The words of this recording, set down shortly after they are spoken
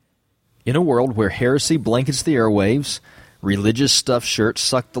In a world where heresy blankets the airwaves, religious stuffed shirts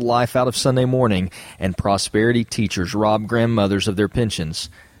suck the life out of Sunday morning, and prosperity teachers rob grandmothers of their pensions,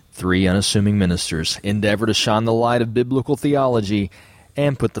 three unassuming ministers endeavor to shine the light of biblical theology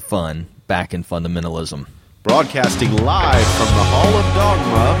and put the fun back in fundamentalism. Broadcasting live from the Hall of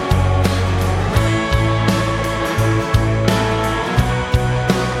Dogma.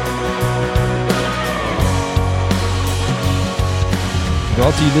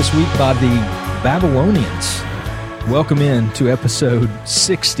 Brought to you this week by the Babylonians. Welcome in to episode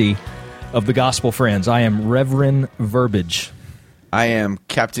 60 of the Gospel Friends. I am Reverend Verbiage. I am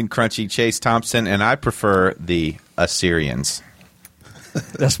Captain Crunchy Chase Thompson, and I prefer the Assyrians.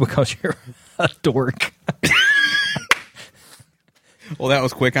 That's because you're a dork. Well, that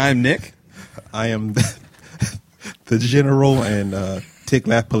was quick. I'm Nick. I am the general, and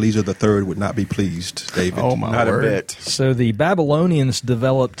Tiglath-Pileser III would not be pleased, David. Oh, my Not word. a bit. So the Babylonians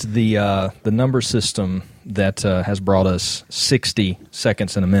developed the number system that has brought us 60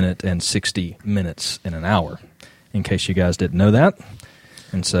 seconds in a minute and 60 minutes in an hour, in case you guys didn't know that.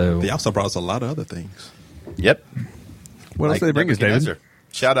 And so They also brought us a lot of other things. Yep. What else did they bring us, David? Nebuchadnezzar.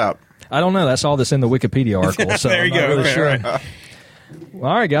 Shout out. I don't know. That's all that's in the Wikipedia article. So There you I'm not go. really Okay, sure. all right.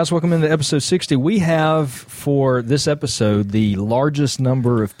 Well, all right, guys, welcome into episode 60. We have, for this episode, the largest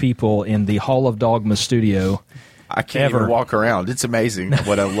number of people in the Hall of Dogma studio. I can't Ever. even walk around. It's amazing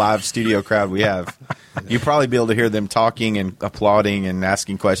what a live studio crowd we have. You'll probably be able to hear them talking and applauding and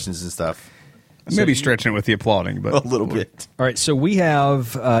asking questions and stuff. Maybe stretching it with the applauding, but A little bit. All right, so we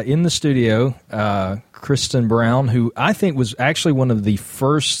have in the studio Kristen Brown, who I think was actually one of the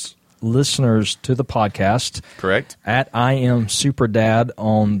first listeners to the podcast. Correct. At I Am Super Dad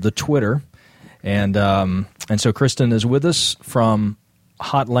on the Twitter. And so Kristen is with us from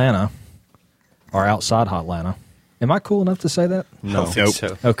Hotlanta, or outside Hotlanta. Am I cool enough to say that? I don't think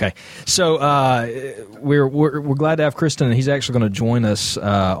so. Okay, so we're glad to have Kristen, and he's actually going to join us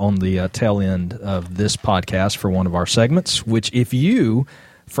on the tail end of this podcast for one of our segments. Which, if you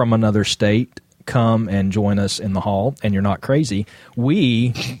from another state come and join us in the hall, and you're not crazy,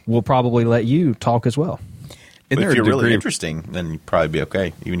 we will probably let you talk as well. isn't But there if a you're really degree? interesting, then you'd probably be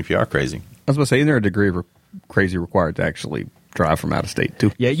okay, even if you are crazy. I was going to say, isn't there a degree of crazy required to actually drive from out of state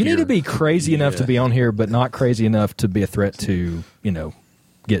too? Yeah, you need to be crazy enough to be on here, but not crazy enough to be a threat to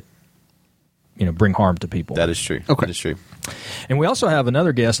bring harm to people. That is true. Okay. That is true. And we also have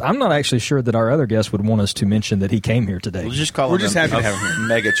another guest. I'm not actually sure that our other guest would want us to mention that he came here today. We'll just call We're him just a happy to have him here.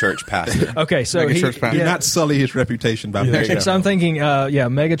 mega church pastor. Okay, so Mega he, church pastor. Do not sully his reputation by mentioning so I'm thinking,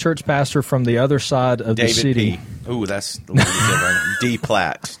 mega church pastor from the other side of the David city. P. Ooh, that's a little different. D.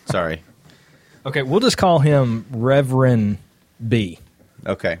 Platt. Sorry. Okay, we'll just call him Reverend B.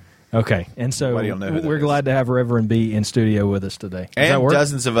 Okay. Okay, and so Nobody will know who that we're is. glad to have Reverend B in studio with us today. Does that And work?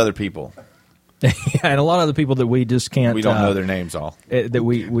 dozens of other people. Yeah, and a lot of the people that we just can't. We don't know their names all. That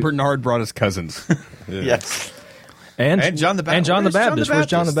we Bernard brought his cousins. Yes. and John the Baptist. And John the Where's John the Baptist. Where's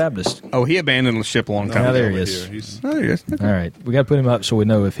John the Baptist? Oh, he abandoned the ship a long time Oh, ago. there he is. Oh, there he is. Okay. All right, we got to put him up so we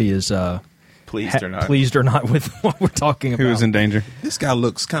know if he is Pleased or not. pleased or not with what we're talking about. Who is in danger? This guy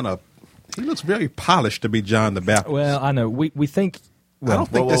looks he looks very polished to be John the Baptist. Well, I know we think. I Well, don't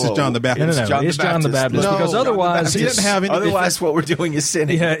think this is John the Baptist. No, John it's the John the Baptist. Baptist No, because John the otherwise He it's, doesn't have any. Otherwise, what we're doing is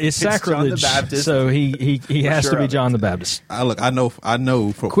sinning. yeah, it's sacrilege. John the Baptist. So he has sure to be of it. John the Baptist. I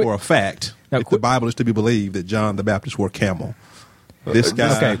know for a fact Now, that the Bible is to be believed that John the Baptist wore camel. This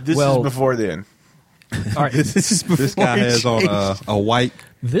guy, Okay. This Well- is before then. All right, this guy has on a white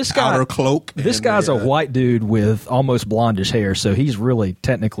this guy outer cloak. This and guy's a white dude with almost blondish hair, so he's really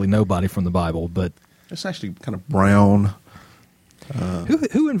technically nobody from the Bible. But It's actually kind of brown.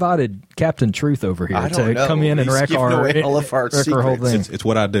 who invited Captain Truth over here I to don't know. come in and He's wreck giving our away all of our wreck our whole secrets. thing? It's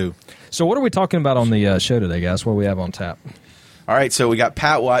what I do. So what are we talking about on the show today, guys? What do we have on tap? All right, so we got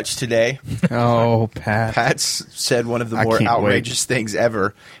Pat Watch today. Oh, Pat. Pat's said one of the I more can't wait. outrageous things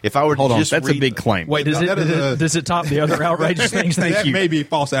ever. If I were Hold to on. just That's a read big claim. Wait, does That is a- does it top the other outrageous things? Thank That you. may be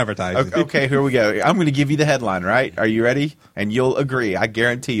false advertising. Okay, here we go. I'm going to give you the headline, right? Are you ready? And you'll agree. I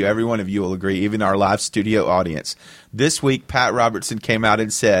guarantee you, every one of you will agree, even our live studio audience. This week, Pat Robertson came out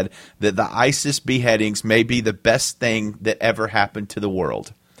and said that the ISIS beheadings may be the best thing that ever happened to the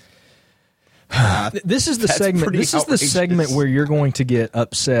world. This is the That's segment. pretty This is the outrageous. segment where you're going to get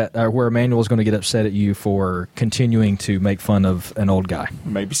upset, or where Emmanuel is going to get upset at you for continuing to make fun of an old guy.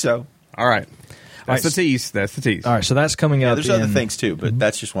 Maybe so. All right. That's right. the tease. That's the tease. All right, so that's coming Yeah, up. there's other in things too, but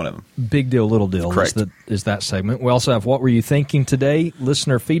that's just one of them. Big deal, little deal. Correct. Is that segment. We also have What Were You Thinking Today?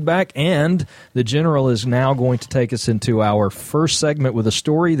 Listener feedback, and the General is now going to take us into our first segment with a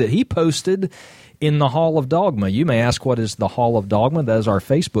story that he posted in the Hall of Dogma. You may ask, what is the Hall of Dogma? That is our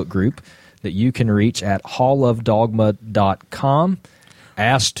Facebook group that you can reach at hallofdogma.com.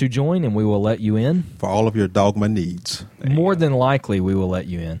 Ask to join, and we will let you in. For all of your dogma needs. More than likely, we will let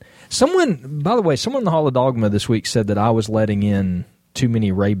you in. Someone, by the way, someone in the Hall of Dogma this week said that I was letting in too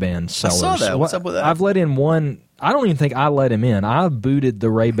many Ray-Ban sellers. I saw that. What's up with that? I've let in one. I don't even think I let him in. I booted the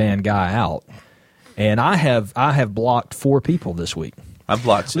Ray-Ban guy out, and I have blocked 4 people this week. I've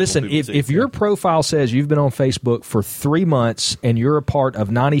blocked. Listen, if your profile says you've been on Facebook for 3 months and you're a part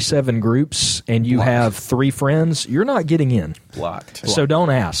of 97 groups and you have 3 friends, you're not getting in. Blocked. So don't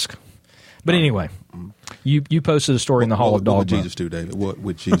ask. But anyway, you posted a story in the Hall of Dogma. What would Jesus do, David? What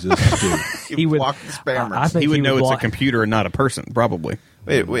would Jesus do? He would block the spammers. I think He would know it's a block- computer and not a person, probably.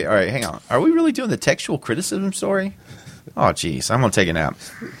 Wait, all right, hang on. Are we really doing the textual criticism story? Oh, jeez, I'm going to take a nap.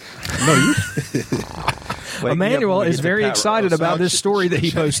 No, you. Emmanuel is very excited about this story that he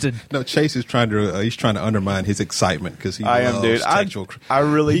posted. No, Chase is trying to. He's trying to undermine his excitement because he. I am, loves dude. Textual, I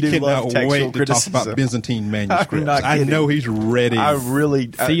really he do cannot love textual wait to criticism. talk about Byzantine manuscripts. not I kidding. know he's ready. I really,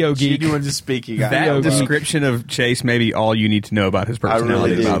 Theo Geek. genuinely speaking, That description of Chase may be all you need to know about his I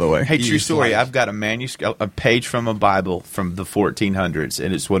personality, really do. by the way. Hey, He true is story. like- I've got a manuscript, a page from a Bible from the 1400s,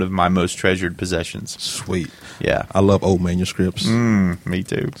 and it's one of my most treasured possessions. Sweet. Yeah, I love old manuscripts. me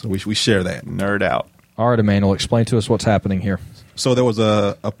too. So we share that. Nerd out. All right, Emmanuel, explain to us what's happening here. So there was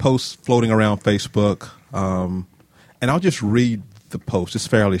a post floating around Facebook, and I'll just read the post. It's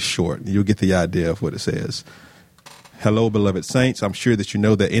fairly short. You'll get the idea of what it says. Hello, beloved saints. I'm sure that you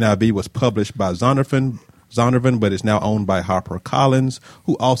know that NIV was published by Zondervan, but is now owned by HarperCollins,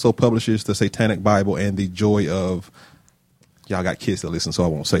 who also publishes the Satanic Bible and the Joy of... Y'all got kids that listen, so I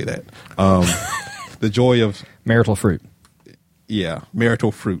won't say that. The Joy of... Marital fruit. Yeah,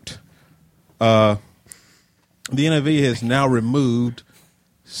 marital fruit. The NIV has now removed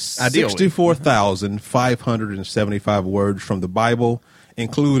Ideally. 64,575 words from the Bible,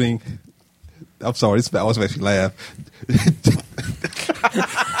 including... I'm sorry, I was making you laugh.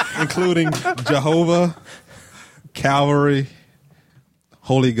 Including Jehovah, Calvary,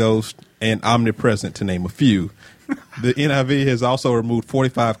 Holy Ghost, and Omnipresent, to name a few. The NIV has also removed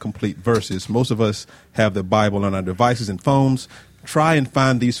 45 complete verses. Most of us have the Bible on our devices and phones. Try and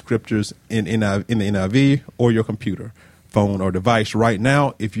find these scriptures in the NIV or your computer, phone, or device right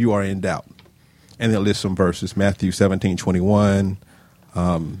now if you are in doubt. And they'll list some verses: Matthew 17:21,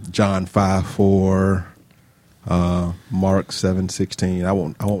 John 5:4, Mark 7:16. I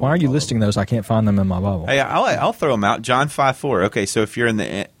won't. Why are you listing those? I can't find them in my Bible. Hey, I'll throw them out. John 5:4. Okay, so if you're in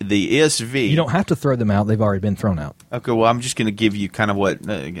the ESV, You don't have to throw them out. They've already been thrown out. Okay, well, I'm just going to give you kind of what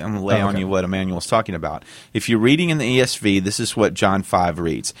I'm going to lay on you what Emmanuel's talking about. If you're reading in the ESV, this is what John 5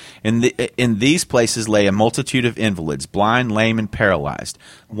 reads. In these places lay a multitude of invalids, blind, lame, and paralyzed.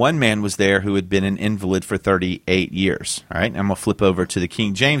 One man was there who had been an invalid for 38 years. All right, I'm going to flip over to the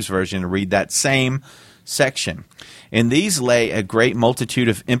King James Version and read that same section. In these lay a great multitude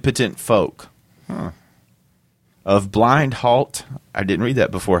of impotent folk, of blind, halt. I didn't read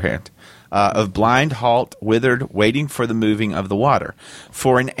that beforehand. Of blind, halt, withered, waiting for the moving of the water.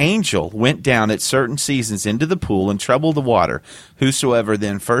 For an angel went down at certain seasons into the pool and troubled the water. Whosoever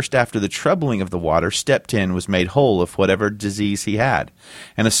then first after the troubling of the water stepped in was made whole of whatever disease he had.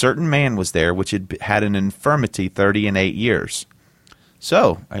 And a certain man was there which had had an infirmity 38 years.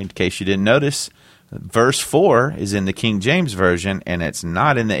 So, in case you didn't notice, verse 4 is in the King James Version, and it's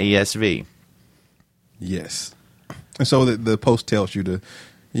not in the ESV. Yes. And so the post tells you to,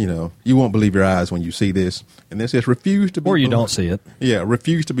 you won't believe your eyes when you see this. And this says, refuse to be... Or you don't see it. Yeah,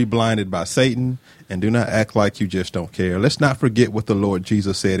 refuse to be blinded by Satan, and do not act like you just don't care. Let's not forget what the Lord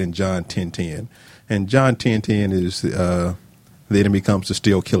Jesus said in John 10:10. And John 10:10 is, the enemy comes to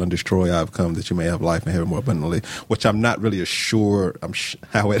steal, kill, and destroy. I've come that you may have life and have it more abundantly, which I'm not really sure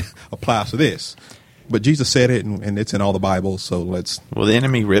how it applies to this. But Jesus said it, and it's in all the Bibles, so let's... Well, the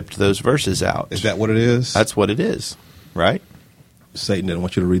enemy ripped those verses out. Is that what it is? That's what it is, right? Satan didn't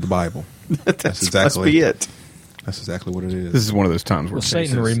want you to read the Bible. That's exactly must be it. That's exactly what it is. This is one of those times where Well, Chase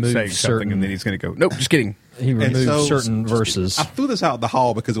Satan is removes saying something certain- and then he's going to go, nope, just kidding. He removed so- certain verses. I threw this out in the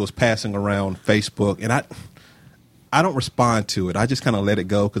hall because it was passing around Facebook, and I don't respond to it. I just kind of let it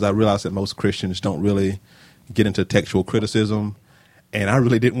go because I realize that most Christians don't really get into textual criticism, and I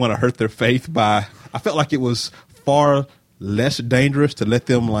really didn't want to hurt their faith I felt like it was far less dangerous to let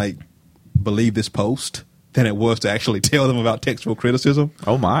them believe this post than it was to actually tell them about textual criticism.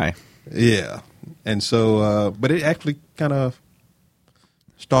 Oh, my. Yeah. And so, but it actually kind of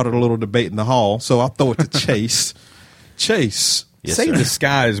started a little debate in the hall. So I'll throw it to Chase. Chase, Yes, Saying sir. the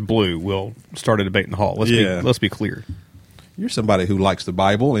sky is blue will start a debate in the hall. Let's be clear. you're somebody who likes the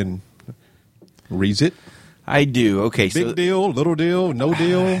Bible, and reads it. I do. Okay, Big deal, little deal, no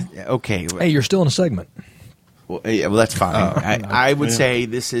deal. Okay. Hey, you're still in a segment. Well, yeah, well, that's fine. I would say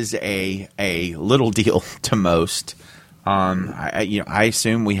this is a little deal to most. I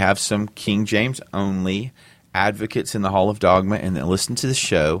assume we have some King James only advocates in the Hall of Dogma and that listen to the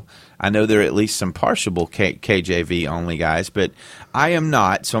show. I know there are at least some partial KJV only guys, but I am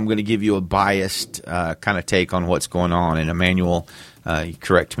not, so I'm going to give you a biased kind of take on what's going on. And Emmanuel, you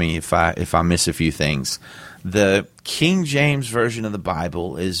correct me if I miss a few things. The King James Version of the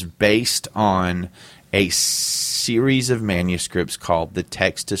Bible is based on a series of manuscripts called the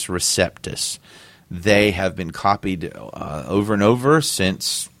Textus Receptus. They have been copied over and over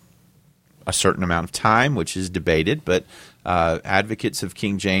since a certain amount of time, which is debated, but advocates of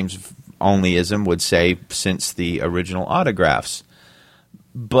King James onlyism would say since the original autographs.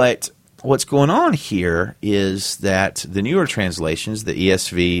 But what's going on here is that the newer translations, the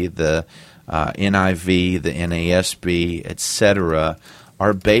ESV, the NIV, the NASB, etc.,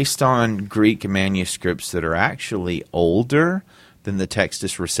 are based on Greek manuscripts that are actually older than the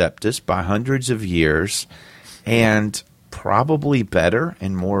Textus Receptus by hundreds of years and probably better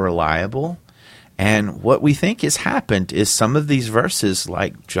and more reliable. And what we think has happened is some of these verses,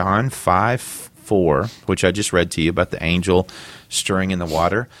 like John 5:4, which I just read to you about the angel stirring in the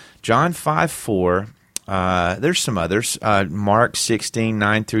water. John 5:4, there's some others. Mark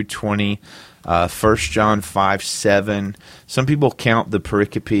 16:9 through 20, 1 John 5:7. Some people count the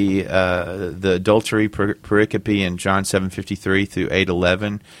pericope, the adultery pericope in John 7:53 through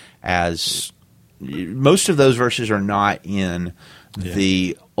 8:11 as most of those verses are not in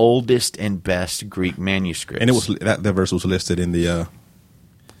the oldest and best Greek manuscripts. And it was that verse was listed in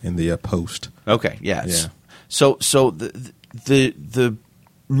the post. Okay, yes. Yeah. So the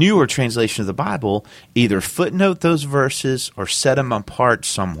newer translation of the Bible either footnote those verses or set them apart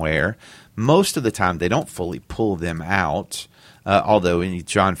somewhere. Most of the time, they don't fully pull them out, although in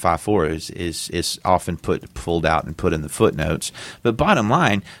John 5:4 is often pulled out and put in the footnotes. But bottom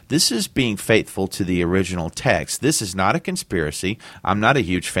line, this is being faithful to the original text. This is not a conspiracy. I'm not a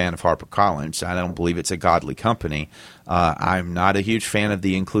huge fan of HarperCollins. I don't believe it's a godly company. I'm not a huge fan of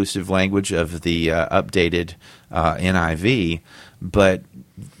the inclusive language of the updated NIV, but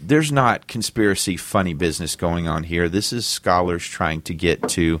there's not conspiracy funny business going on here. This is scholars trying to get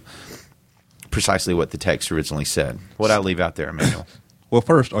to precisely what the text originally said. What I leave out there, Emmanuel? Well,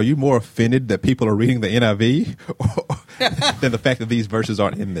 first, are you more offended that people are reading the NIV than the fact that these verses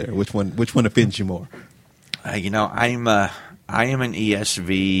aren't in there? Which one offends you more? I am an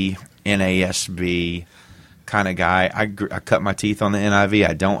ESV, NASB kind of guy. I cut my teeth on the NIV.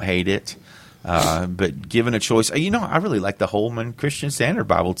 I don't hate it. But given a choice, I really like the Holman Christian Standard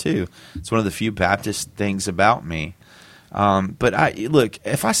Bible too. It's one of the few Baptist things about me. But look,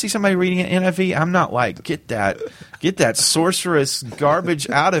 if I see somebody reading an NIV, I'm not like, get that sorcerous garbage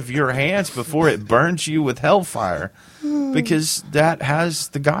out of your hands before it burns you with hellfire, because that has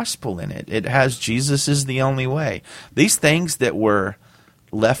the gospel in it. It has Jesus is the only way. These things that were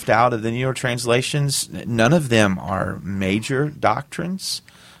left out of the newer translations, none of them are major doctrines.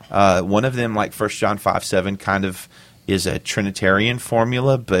 One of them, like 1 John 5:7, kind of is a Trinitarian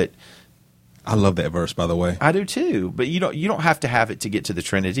formula, but I love that verse, by the way. I do too, but you don't have to have it to get to the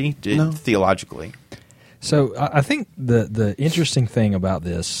Trinity theologically. So I think the interesting thing about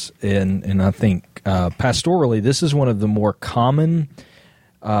this, and I think pastorally, this is one of the more common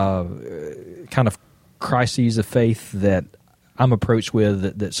kind of crises of faith that I'm approached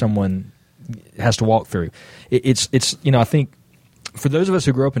with that someone has to walk through. It's I think for those of us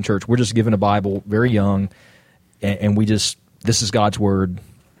who grew up in church, we're just given a Bible very young, and we just, this is God's word.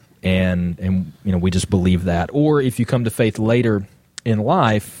 And we just believe that. Or if you come to faith later in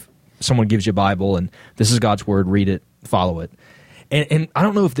life, someone gives you a Bible and this is God's word, read it, follow it. And I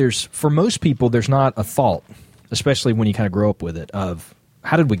don't know if for most people, there's not a thought, especially when you kind of grow up with it, of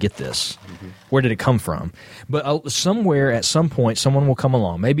how did we get this? Mm-hmm. Where did it come from? But somewhere at some point, someone will come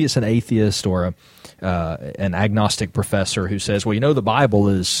along. Maybe it's an atheist or an agnostic professor who says, well, the Bible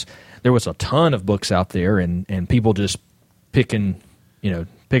there was a ton of books out there and people just pick and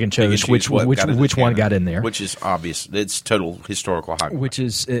chose which one got in there. Which is obvious. It's total historical hogwash. Which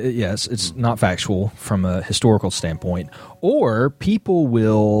is, yes, it's not factual from a historical standpoint. Or people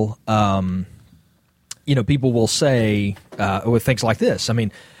will, say with things like this. I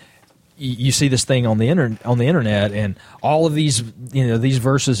mean, you see this thing on the internet, and all of these, these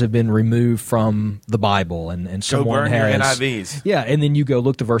verses have been removed from the Bible, and someone burn has your NIVs. Yeah, and then you go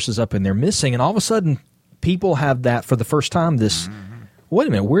look the verses up, and they're missing, and all of a sudden, people have that for the first time. This. Wait a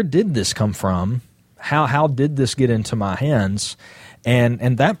minute, where did this come from? How did this get into my hands?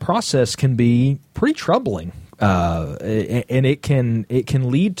 and that process can be pretty troubling. And it can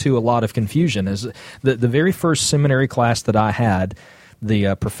lead to a lot of confusion. As the very first seminary class that I had,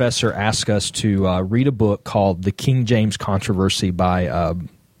 the professor asked us to read a book called The King James Controversy by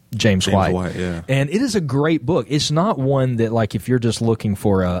James White. Yeah. And it is a great book. It's not one that, like, if you're just looking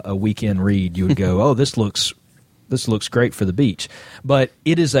for a weekend read, you would go, "Oh, this looks great for the beach." But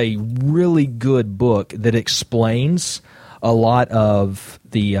it is a really good book that explains a lot of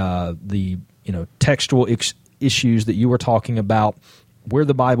the textual issues that you were talking about, where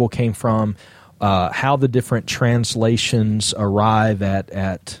the Bible came from, how the different translations arrive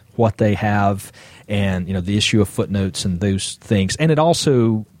at what they have, and the issue of footnotes and those things. And it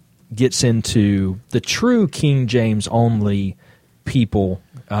also gets into the true King James only people,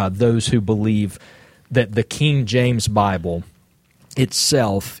 those who believe that the King James Bible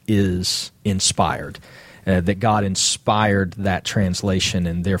itself is inspired, that God inspired that translation,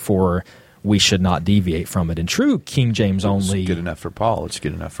 and therefore we should not deviate from it. And true King James only... It's good enough for Paul. It's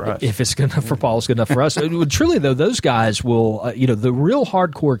good enough for us. If it's good enough for Paul, it's good enough for us. Truly, though, those guys will... the real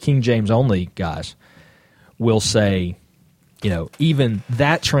hardcore King James only guys will say, even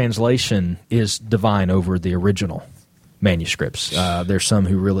that translation is divine over the original manuscripts. There's some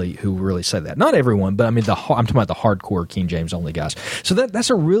who really say that. Not everyone, but I mean, I'm talking about the hardcore King James only guys. So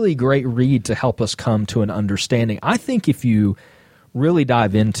that's a really great read to help us come to an understanding. I think if you really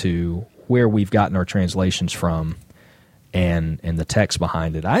dive into where we've gotten our translations from and the text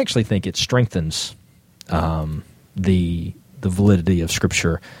behind it, I actually think it strengthens the validity of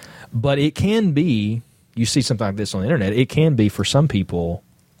Scripture. But it can be, you see something like this on the internet, it can be for some people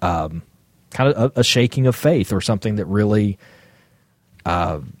kind of a shaking of faith, or something that really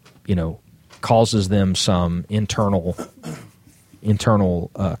causes them some internal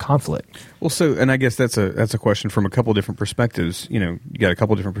conflict. Well, so, and I guess that's a question from a couple different perspectives. You got a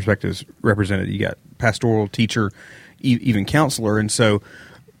couple different perspectives represented. You got pastoral, teacher, even counselor, and so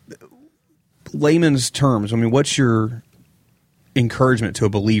layman's terms. I mean, what's your encouragement to a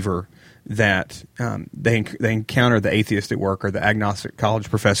believer that they encounter the atheist at work or the agnostic college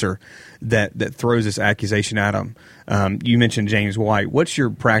professor that throws this accusation at them? You mentioned James White. What's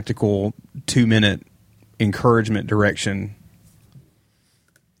your practical 2-minute encouragement direction?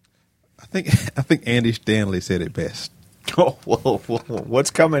 I think Andy Stanley said it best. Oh, whoa.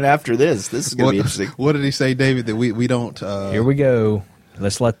 What's coming after this? This is going to be interesting. What did he say, David? That we don't. Here we go.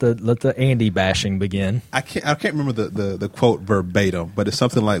 Let's let the Andy bashing begin. I can't remember the quote verbatim, but it's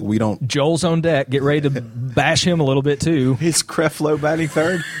something like, we don't. Joel's on deck. Get ready to bash him a little bit too. Is Creflo batting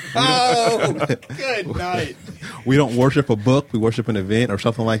third? Oh, good night. We don't worship a book. We worship an event or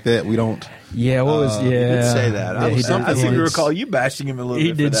something like that. We don't. Yeah, what was? He did say that. I seem to recall you bashing him a little bit.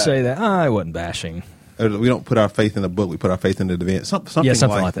 He did say that. I wasn't bashing. We don't put our faith in the book. We put our faith in the event. Something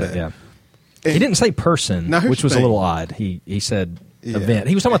like that. Yeah. He didn't say person, which was a little odd. He said event.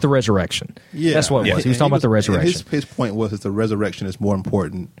 He was talking about the resurrection. Yeah, that's what it was. He was talking about the resurrection. His point was that the resurrection is more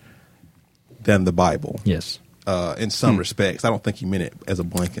important than the Bible. Yes. In some respects. I don't think he meant it as a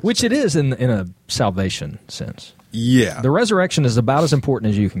blanket. Which it is in a salvation sense. Yeah. The resurrection is about as important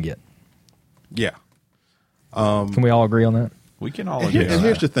as you can get. Yeah. Can we all agree on that? We can all agree. And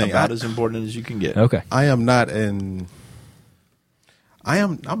here's the thing. About as important as you can get. Okay. I'm not very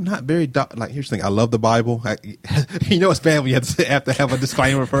here's the thing. I love the Bible. It's bad when you have to have a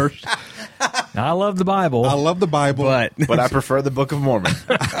disclaimer first. I love the Bible. I love the Bible, but I prefer the Book of Mormon.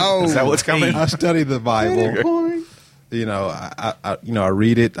 Oh, is that what's coming? I study the Bible. I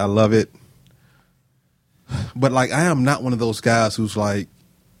read it. I love it. But I am not one of those guys who's the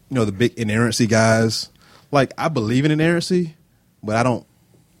big inerrancy guys. I believe in inerrancy, but I don't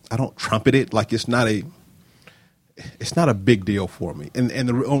trumpet it. It's not a big deal for me. And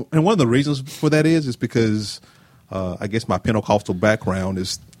one of the reasons for that is because I guess my Pentecostal background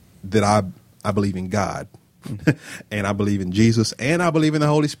is that I believe in God and I believe in Jesus and I believe in the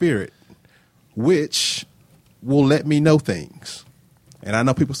Holy Spirit, which will let me know things. And I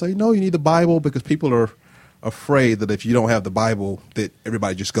know people say, no, you need the Bible, because people are afraid that if you don't have the Bible, that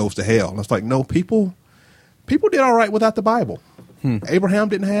everybody just goes to hell. And it's like, no, people did all right without the Bible. Abraham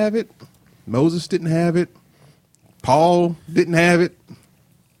didn't have it. Moses didn't have it. Paul didn't have it.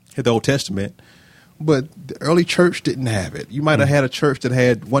 Had the Old Testament. But the early church didn't have it. You might have had a church that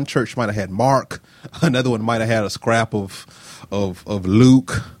had, one church might have had Mark. Another one might have had a scrap of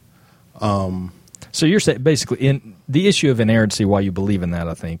Luke. So you're saying basically in the issue of inerrancy, why you believe in that,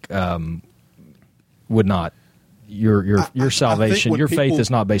 I think, would not your salvation, your faith is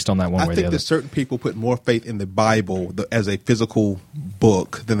not based on that one way or the other. I think that certain people put more faith in the Bible as a physical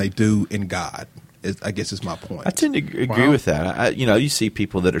book than they do in God. I guess is my point. I tend to agree with that. You see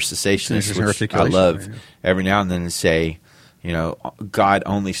people that are cessationists, which I love every now and then, and say, God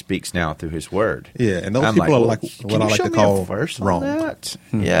only speaks now through His Word. Yeah, and those people are like what I like to call wrong. That?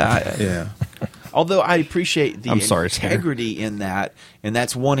 Yeah. Although I appreciate the integrity in that, and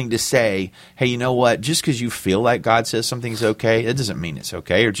that's wanting to say, hey, you know what? Just because you feel like God says something's okay, it doesn't mean it's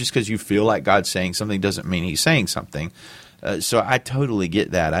okay. Or just because you feel like God's saying something doesn't mean He's saying something. So I totally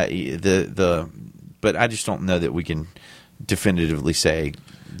get that. But I just don't know that we can definitively say,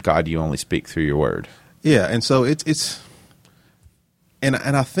 God, you only speak through your Word. Yeah, and so it's and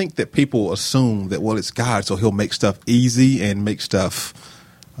I think that people assume that, well, it's God, so He'll make stuff easy and make stuff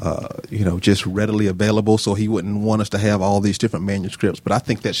just readily available, so He wouldn't want us to have all these different manuscripts. But I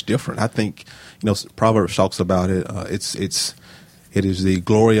think that's different. I think, Proverbs talks about it. It is the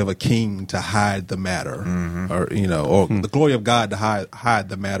glory of a king to hide the matter, or the glory of God to hide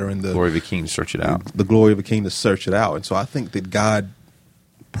the matter, and the glory of a king to search it out. The glory of a king to search it out. And so I think that God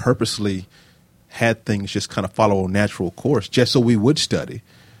purposely had things just kind of follow a natural course, just so we would study.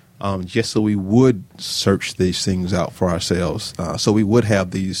 Just so we would search these things out for ourselves, so we would have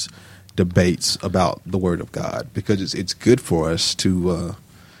these debates about the Word of God, because it's good for us to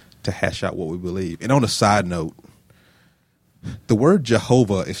hash out what we believe. And on a side note, the word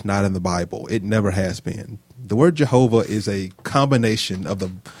Jehovah is not in the Bible. It never has been. The word Jehovah is a combination of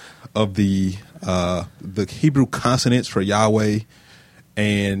the Hebrew consonants for Yahweh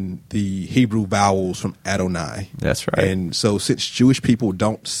and the Hebrew vowels from Adonai. That's right. And so since Jewish people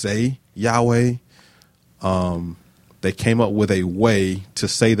don't say Yahweh, they came up with a way to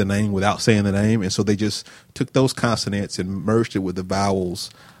say the name without saying the name. And so they just took those consonants and merged it with the vowels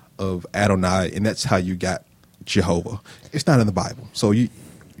of Adonai, and that's how you got Jehovah. It's not in the Bible, so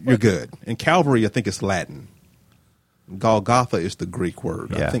you're good. And Calvary, I think, is Latin. Golgotha is the Greek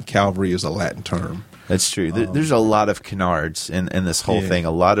word. Yeah. I think Calvary is a Latin term. That's true. There's a lot of canards in this whole thing,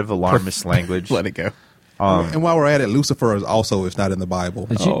 a lot of alarmist language. Let it go. And while we're at it, Lucifer is not in the Bible.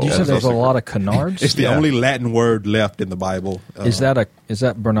 Did you say there's a lot of canards? It's the only Latin word left in the Bible. Is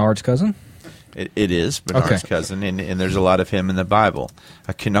that Bernard's cousin? It is Bernard's cousin, and there's a lot of him in the Bible.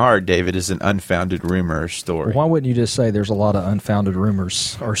 A canard, David, is an unfounded rumor or story. Why wouldn't you just say there's a lot of unfounded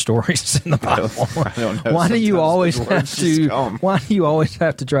rumors or stories in the Bible? I don't know. Why do you always have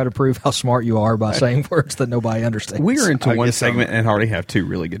to try to prove how smart you are by saying words that nobody understands? We are into one segment and already have two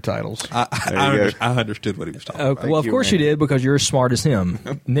really good titles. I understood what he was talking about. Well, of course you did, because you're as smart as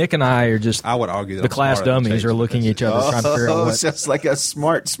him. Nick and I are just, I would argue that the class dummies are looking at each other trying to figure out what. Sounds like a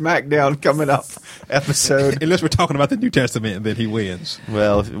smart smackdown coming up episode. Unless we're talking about the New Testament, and then he wins.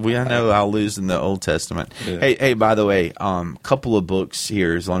 Well, I know I'll lose in the Old Testament. Yeah. Hey, by the way, couple of books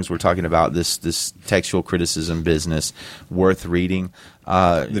here, as long as we're talking about this textual criticism business, worth reading.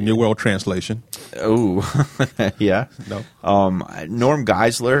 The New World Translation. Oh, yeah. No. Norm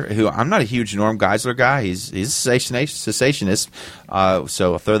Geisler, who I'm not a huge Norm Geisler guy. He's a cessationist.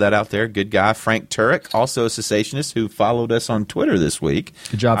 So I'll throw that out there. Good guy. Frank Turek, also a cessationist, who followed us on Twitter this week.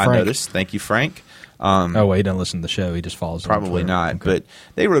 Good job, Frank. I noticed. Thank you, Frank. He doesn't listen to the show. He just follows. Probably not. Okay. But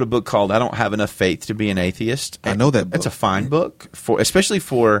they wrote a book called "I Don't Have Enough Faith to Be an Atheist." I know that book. It's a fine book, especially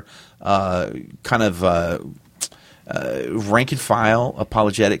for kind of rank and file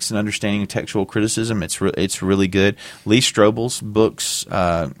apologetics and understanding of textual criticism. It's really good. Lee Strobel's books,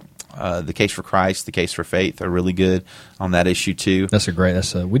 "The Case for Christ," "The Case for Faith," are really good on that issue too. That's a great.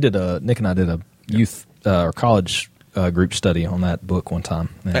 Nick and I did a youth or college group study on that book one time.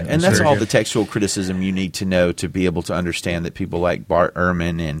 And that's all the textual criticism you need to know to be able to understand that people like Bart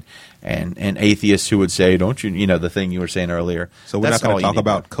Ehrman and atheists who would say, don't you, the thing you were saying earlier. So we're not going to talk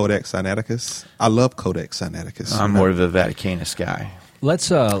about Codex Sinaiticus? I love Codex Sinaiticus. I'm more of a Vaticanus guy. Let's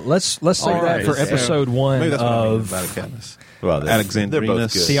say that for episode one of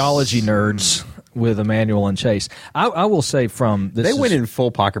Alexandrinus Theology Nerds with Emmanuel and Chase. I will say they went in full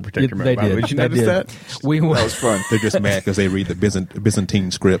pocket protector mode. By the way. Did you notice that? That was fun. They're just mad because they read the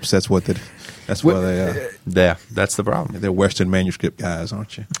Byzantine scripts. That's what they are. Yeah, that's the problem. They're Western manuscript guys,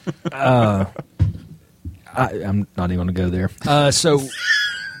 aren't you? I'm not even going to go there. So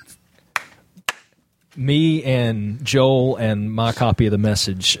me and Joel and my copy of the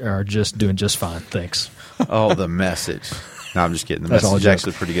Message are just doing just fine. Thanks. Oh, the Message. No, I'm just kidding. The Message is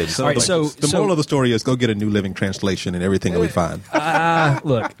actually pretty good. So, the moral of the story is go get a New Living Translation and everything will be fine.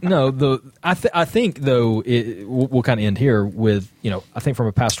 Look, no, I think though we'll kind of end here with I think from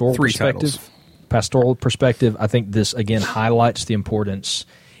a pastoral perspective, I think this again highlights the importance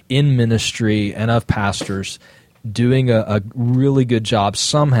in ministry and of pastors doing a really good job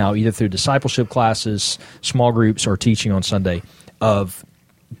somehow, either through discipleship classes, small groups, or teaching on Sunday, of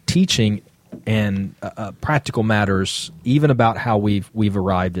teaching and practical matters, even about how we've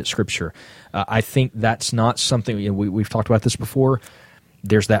arrived at Scripture. I think that's not something we've talked about this before.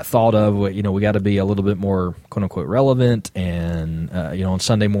 There's that thought of we got to be a little bit more quote unquote relevant, and on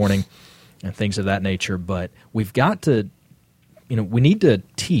Sunday morning and things of that nature. But we've got to. We need to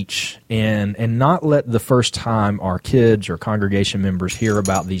teach and not let the first time our kids or congregation members hear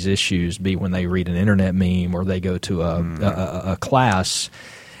about these issues be when they read an internet meme or they go to a class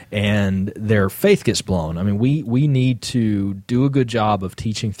and their faith gets blown. I mean, we need to do a good job of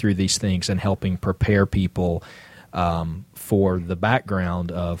teaching through these things and helping prepare people for the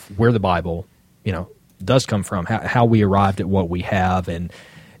background of where the Bible, does come from, how we arrived at what we have, and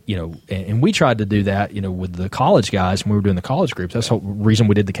we tried to do that, with the college guys when we were doing the college groups. That's the reason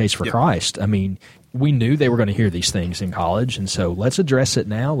we did the Case for Christ. I mean, we knew they were going to hear these things in college, and so let's address it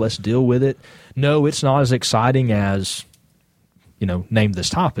now. Let's deal with it. No, it's not as exciting as, name this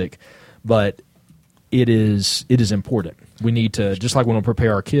topic, but it is important. We need to, just like when we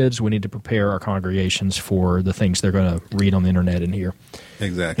prepare our kids, we need to prepare our congregations for the things they're going to read on the internet and hear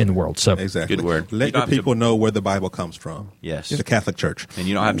in the world. So exactly. Good word. Let the people know where the Bible comes from. Yes. The Catholic Church. And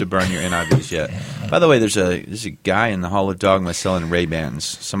you don't have to burn your NIVs yet. By the way, there's a guy in the Hall of Dogma selling Ray-Bans.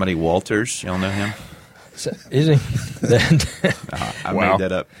 Somebody Walters. Y'all know him? Is he? I made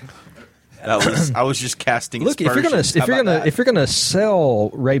that up. I was just casting. Look, if you're gonna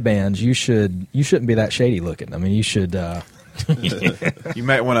sell Ray-Bans, you shouldn't be that shady looking. I mean, you should. You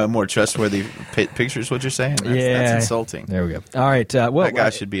might want a more trustworthy picture. Is what you're saying? That's insulting. There we go. All right. Well, that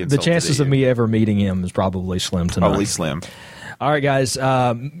guy should be insulted. The chances of me ever meeting him is probably slim tonight. Probably slim. All right, guys.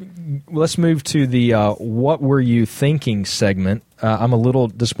 Let's move to the "What Were You Thinking" segment. I'm a little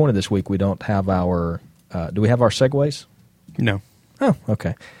disappointed this week. We don't have our. Do we have our segues? No. Oh,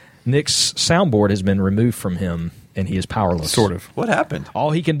 okay. Nick's soundboard has been removed from him, and he is powerless. Sort of. What happened? All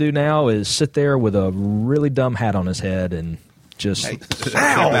he can do now is sit there with a really dumb hat on his head and just shut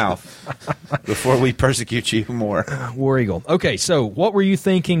your mouth before we persecute you more. War Eagle. Okay, so What Were You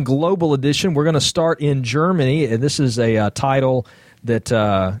Thinking Global Edition? We're going to start in Germany, and this is a title that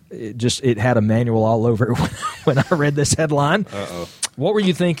it had a manual all over it when I read this headline. Uh-oh. What Were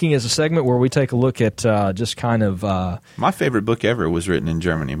You Thinking is a segment where we take a look at just kind of... my favorite book ever was written in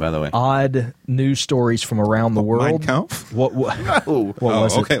Germany, by the way. Odd news stories from around the world. Mein Kampf? What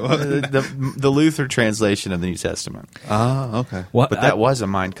was okay. it? Well, the Luther translation of the New Testament. Okay. What, but that was a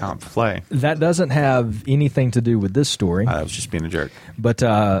Mein Kampf play. That doesn't have anything to do with this story. I was just being a jerk. But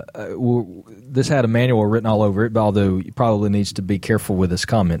this had a manual written all over it, although you probably needs to be careful with his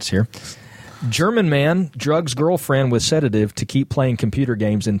comments here. German man drugs girlfriend with sedative to keep playing computer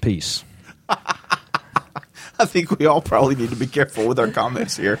games in peace. I think we all probably need to be careful with our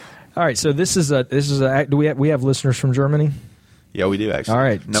comments here. All right, so this is a do we have listeners from Germany? Yeah, we do actually. All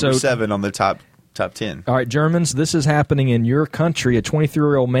right, number 7 on the top 10. All right, Germans, this is happening in your country. A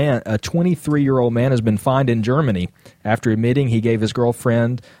 23-year-old man has been fined in Germany after admitting he gave his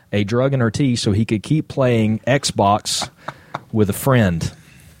girlfriend a drug in her tea so he could keep playing Xbox with a friend.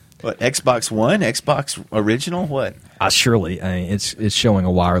 What, Xbox One? Xbox original? What? Surely, it's showing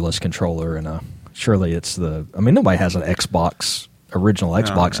a wireless controller, and surely it's the. I mean, nobody has an original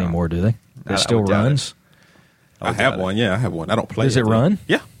Xbox anymore, do they? It still runs. I have one. Yeah, I have one. I don't play. Does it run?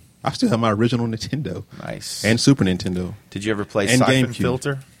 Yeah, I still have my original Nintendo. Nice. And Super Nintendo. Did you ever play and Siphon GameCube.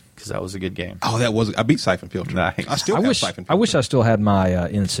 Filter? Because that was a good game. Oh, I beat Siphon Filter. Nice. I still have Siphon Filter. I wish I still had my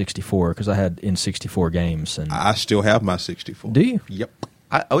N64 because I had N64 games. And I still have my 64. Do you? Yep.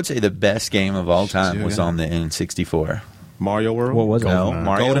 I would say the best game of all time was on the N64. Mario World? What was it? No, GoldenEye.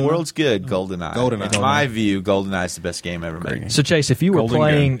 Mario World's good. GoldenEye. In my view, GoldenEye is the best game ever made. So Chase, if you were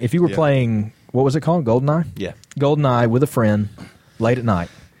playing, what was it called? GoldenEye? Yeah. GoldenEye with a friend late at night,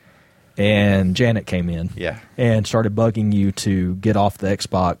 and Janet came in. Yeah. And started bugging you to get off the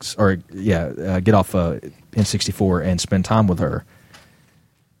Xbox get off N64 and spend time with her.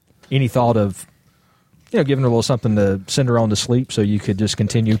 Any thought of giving her a little something to send her on to sleep so you could just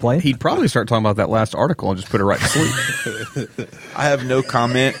continue playing? He'd probably start talking about that last article and just put her right to sleep. I have no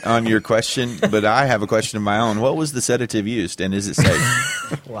comment on your question, but I have a question of my own. What was the sedative used, and is it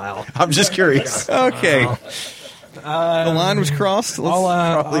safe? Wow. I'm just curious. Okay. The line was crossed.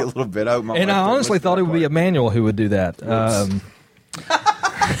 Probably a little bit. And I honestly thought it would be a manual who would do that.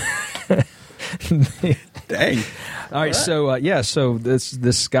 Dang. All right, so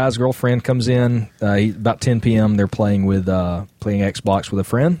this guy's girlfriend comes in about 10 p.m. They're playing Xbox with a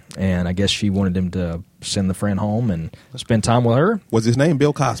friend, and I guess she wanted him to send the friend home and spend time with her. Was his name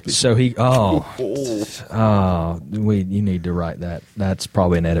Bill Cosby? So you need to write that. That's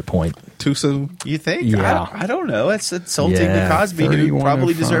probably an edit point. too soon? You think? Yeah. I don't know. It's insulting Yeah, to Cosby, who 31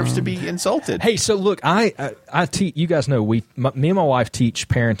 probably of deserves to five. be insulted. Hey, so look, I teach. You guys know me and my wife teach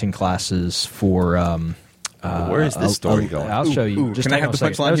parenting classes for. Where is this story going? I'll show you. ooh, Just can I hang have on a the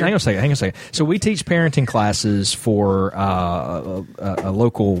second. punchline No, here? hang on a second. So we teach parenting classes for a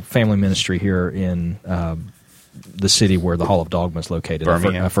local family ministry here in the city where the Hall of Dogma is located.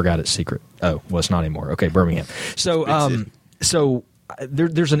 Birmingham. I forgot its secret. Oh, well, it's not anymore. Okay, Birmingham. So,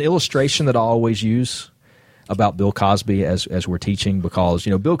 there's an illustration that I always use about Bill Cosby as we're teaching, because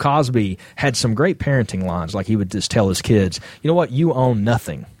Bill Cosby had some great parenting lines. Like he would just tell his kids, you know what, you own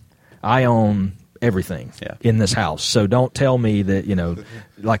nothing, I own everything in this house. So don't tell me that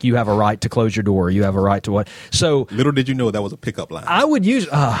like you have a right to close your door, you have a right to what. So Little did you know that was a pickup line. I would use.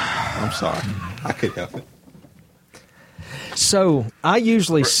 I'm sorry. I couldn't help it. So I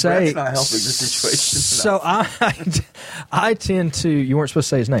usually say. Brad's not helping the situation. So I tend to. You weren't supposed to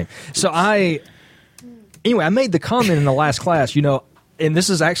say his name. So anyway, I made the comment in the last class. And this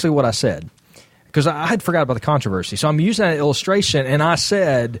is actually what I said, because I had forgot about the controversy. So I'm using that illustration, and I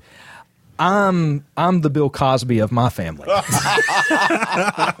said, I'm the Bill Cosby of my family.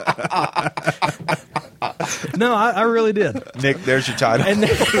 No, I really did. Nick, there's your title. And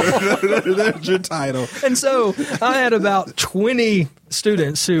There's your title. And so I had about 20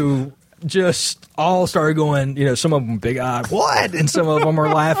 students who just all started going, some of them big eyed, what? And some of them are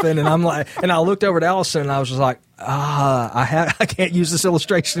laughing. And I'm like, and I looked over at Allison and I was just like, I can't use this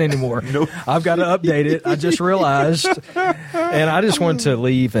illustration anymore. Nope. I've got to update it. I just realized. And I just wanted to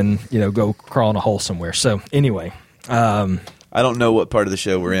leave and, go crawl in a hole somewhere. So anyway, I don't know what part of the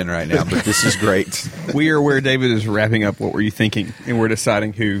show we're in right now, but this is great. We are where David is wrapping up what were you thinking, and we're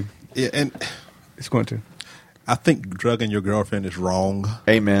deciding who Yeah, and is going to. I think drugging your girlfriend is wrong.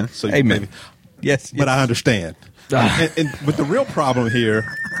 Amen. So Amen. Yes, but I understand. But the real problem here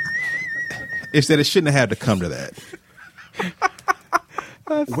is that it shouldn't have had to come to that.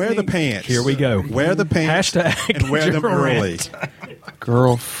 Wear the pants. Here we go. Wear the pants. Hashtag and wear them General early. Rant.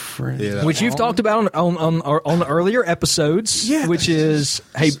 girlfriend. Yeah. Which you've talked about on the earlier episodes, Yeah. which is,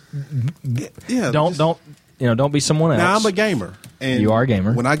 hey, Yeah, don't be someone else. Now I'm a gamer. And You are a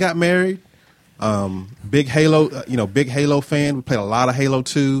gamer. When I got married, big Halo, big Halo fan. We played a lot of Halo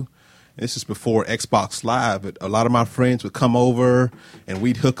 2. This is before Xbox Live, but a lot of my friends would come over and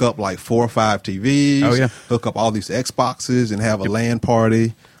we'd hook up like 4 or 5 TVs. Oh, yeah. Hook up all these Xboxes and have a LAN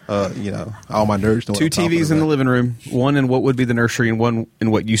party. All my nerds know what 2 I'm talking TVs in the about. living room, one in what would be the nursery, and one in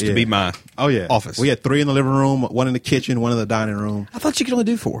what used to be my office. We had 3 in the living room, 1 in the kitchen, 1 in the dining room. I thought you could only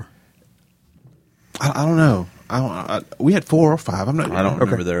do 4. I don't know. We had 4 or 5. I'm not. I don't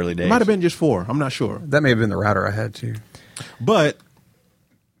remember the early days. It might have been just 4. I'm not sure. That may have been the router I had too. But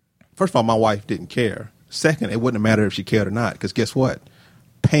first of all, my wife didn't care. Second, it wouldn't matter if she cared or not, because guess what?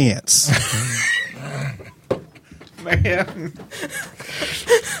 Pants. Man.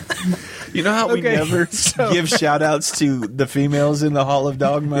 You know how we Okay, never so- give shout outs to the females in the Hall of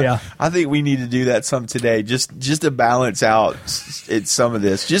Dogma? Yeah. I think we need to do that some today, just to balance out some of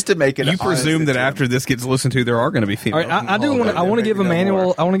this, just to make it You honest presume that attempt. after this gets listened to, there are going to be All females. right, I do in the want. Hall of I want to Fame. give maybe no Emmanuel.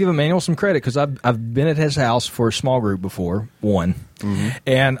 more. I want to give Emmanuel some credit because I've been at his house for a small group before, and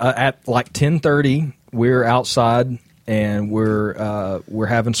at like 10:30 we're outside and we're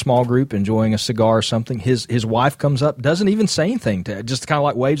having small group, enjoying a cigar or something. His wife comes up, doesn't even say anything, just kind of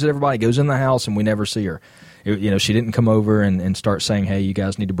like waves at everybody, goes in the house, and we never see her. She didn't come over and start saying, "Hey, you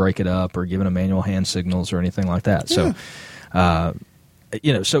guys need to break it up," or giving Emmanuel hand signals or anything like that. So.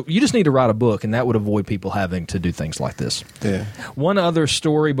 So you just need to write a book, and that would avoid people having to do things like this. Yeah. One other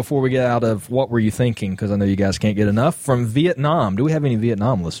story before we get out of what were you thinking, because I know you guys can't get enough, from Vietnam. Do we have any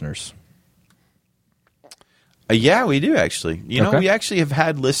Vietnam listeners? Yeah, we do actually. Okay. We actually have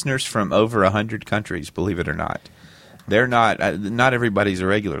had listeners from over 100 countries, believe it or not. They're not everybody's a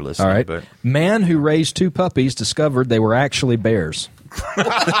regular listener. All right. But Man who raised 2 puppies discovered they were actually bears.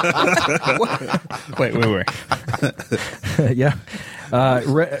 Wait. Yeah.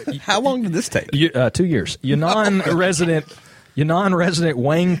 How long did this take? 2 years. Yunnan resident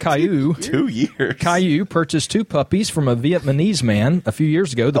Wang Caillou 2 years. Caillou purchased 2 puppies from a Vietnamese man a few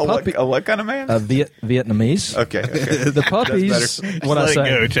years ago. What kind of man? Vietnamese. Okay. The puppies. That's What I Let say?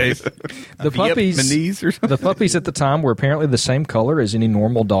 it go, Chase. The puppies. Vietnamese or something? The puppies at the time were apparently the same color as any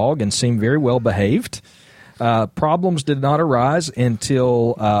normal dog and seemed very well behaved. Problems did not arise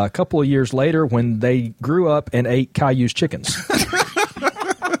until a couple of years later when they grew up and ate Caillou's chickens.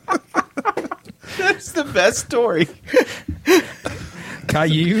 That's the best story.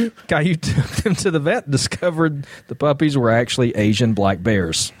 Caillou took them to the vet and discovered the puppies were actually Asian black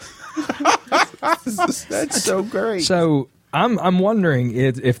bears. That's so great. So I'm wondering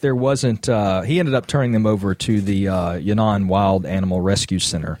if there wasn't. He ended up turning them over to the Yunnan Wild Animal Rescue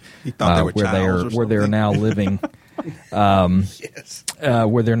Center, He thought they were where childs or where they're something. now living.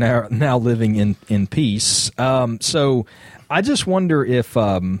 Where they're now living in peace. So I just wonder if.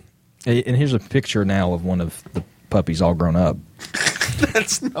 And here's a picture now of one of the puppies all grown up.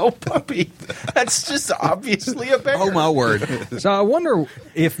 That's no puppy. That's just obviously a bear. Oh my word! So I wonder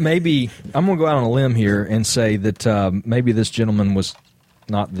if maybe I'm going to go out on a limb here and say that maybe this gentleman was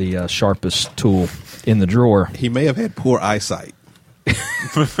not the sharpest tool in the drawer. He may have had poor eyesight.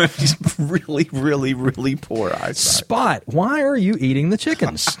 He's really, really, really poor eyesight. Spot, why are you eating the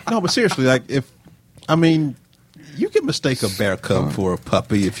chickens? No, but seriously, you can mistake a bear cub for a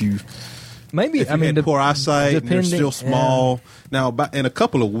puppy if you Maybe had poor eyesight and they're depending- still small. Now, in a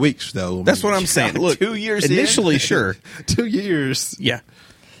couple of weeks, though, That's what I'm saying. Look, 2 years initially, in? sure, 2 years. yeah.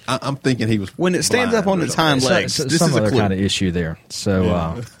 I'm thinking he was When it stands up on blind, its really. hind legs, So- this some is a other clue. kind of issue there.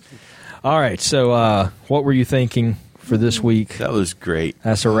 So, all right. So, what were you thinking for this week? That was great.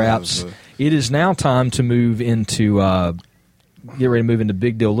 That's a wraps. It is now time to move into get ready to move into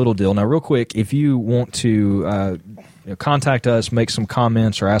Big Deal, Little Deal. Now, real quick, if you want to contact us, make some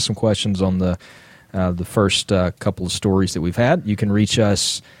comments, or ask some questions on the first couple of stories that we've had, you can reach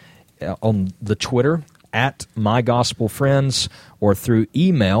us on the Twitter at MyGospelFriends or through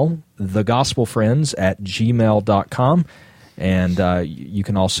email, thegospelfriends@gmail.com. And you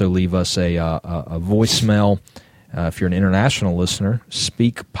can also leave us a voicemail. If you're an international listener,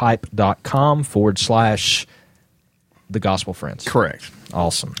 speakpipe.com/The Gospel Friends. Correct.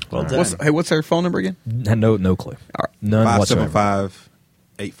 Awesome. Well done. What's our phone number again? No clue. All right. None whatsoever.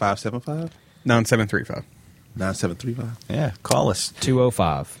 575-8575 9735. 9735. Yeah, call us.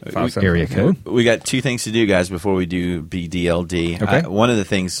 205 57. area code. We got two things to do, guys, before we do BDLD. Okay. One of the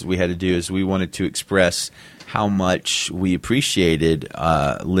things we had to do is we wanted to express how much we appreciated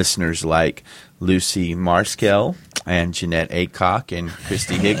listeners like Lucy Marskell and Jeanette Acock and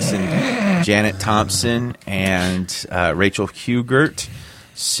Christy Hicks and Janet Thompson and Rachel Hugert,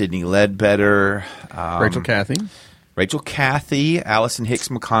 Sydney Ledbetter, Rachel Cathy, Allison Hicks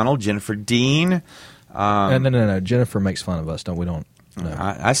McConnell, Jennifer Dean. No. Jennifer makes fun of us. We don't. No.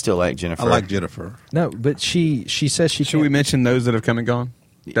 I still like Jennifer. I like Jennifer. No, but she says she Should we mention those that have come and gone?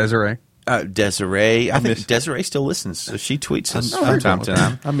 Desiree. Desiree. I think miss- Desiree still listens. So she tweets us I from time to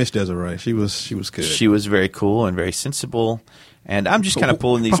time. I miss Desiree. She was good. She was very cool and very sensible. And I'm just kind of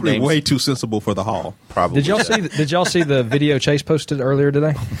pulling these Probably names. way too sensible for the hall. Probably. Did y'all see the video Chase posted earlier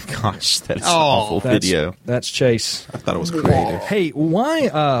today? Gosh, that's an awful video. That's Chase. I thought it was creative. Hey, why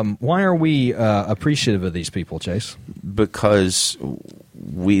are we appreciative of these people, Chase? Because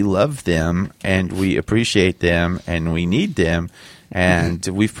we love them and we appreciate them and we need them. And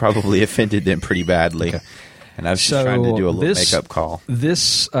we've probably offended them pretty badly. And I was just trying to do a little makeup call.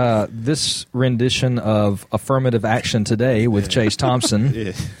 This rendition of Affirmative Action Today with Chase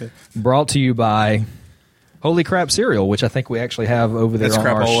Thompson, brought to you by Holy Crap Cereal, which I think we actually have over there That's on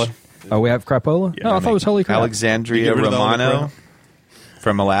Crapola. Oh, we have Crapola? Yeah, no, I thought it was Holy Crap. Alexandria Get rid of the Holy Romano Crap.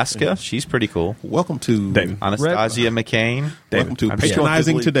 from Alaska. She's pretty cool. Welcome to David. Anastasia McCain. Welcome to I'm just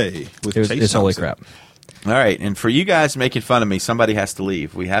Patronizing going through the Today with It's Chase Holy Thompson. Crap. All right, and for you guys making fun of me, somebody has to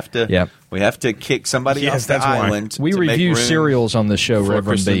leave. We have to. Yep. We have to kick somebody Yes, off the that's why. island. We to make review room cereals on the show, for Reverend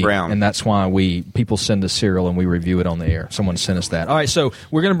Kristen B, Brown. and that's why people send us cereal and we review it on the air. Someone sent us that. All right, so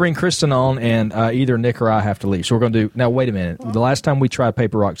we're going to bring Kristen on, and either Nick or I have to leave. So we're going to do now. Wait a minute. The last time we tried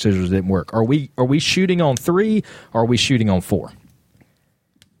paper rock scissors, it didn't work. Are we shooting on 3? Or are we shooting on 4?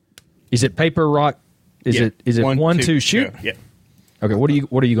 Is it paper rock? Is it 1, 2 shoot? Go. Yeah. Okay. What are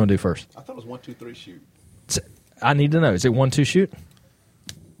you going to do first? I thought it was 1, 2, 3 shoot. I need to know. Is it 1, 2 shoot?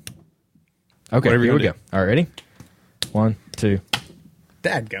 Okay. Whatever Here you we go. do. All right. Ready? 1, 2.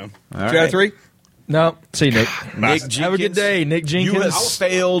 Dadgum. All 2 out right. of 3? No. See you, Nick. Nick Jenkins, Have a good day, Nick Jenkins. You have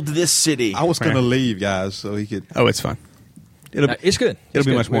failed this city. I was going to leave, guys, so he could. Oh, it's fun. It's good. It'll It's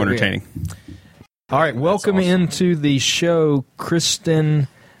be good. much more We're- entertaining. All right, welcome into the show, Kristen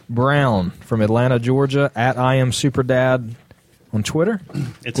Brown from Atlanta, Georgia, at I Am Superdad on Twitter.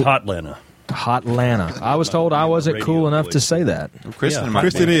 It's Hot Lana. Hot Lana. I was told I wasn't Radio, cool enough to please. say that. Kristen, Yeah. might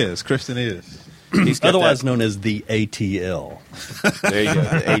Kristen be- is. Kristen is. he's got Otherwise that- known as the ATL. There you go,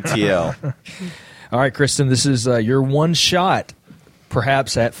 the ATL. All right, Kristen, this is your one shot,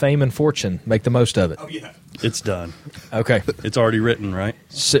 perhaps, at fame and fortune. Make the most of it. Yeah. It's done. Okay. It's already written, right?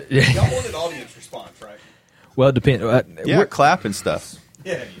 So, wanted audience response, right? well, it depends. Yeah, clap and stuff.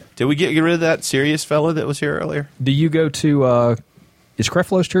 Yeah. Did we get rid of that serious fellow that was here earlier? Do you go to, is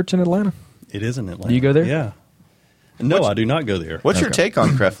Creflo's Church in Atlanta? It is in Atlanta. Do you go there? Yeah. No, I do not go there. What's your take on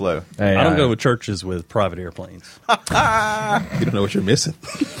Creflo? Hey, I don't go with churches with private airplanes. You don't know what you're missing.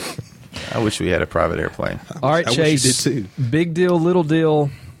 I wish we had a private airplane. All right, I wish Chase. you did too. Big deal, little deal.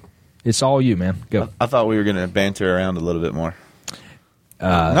 It's all you, man. Go. I thought we were going to banter around a little bit more.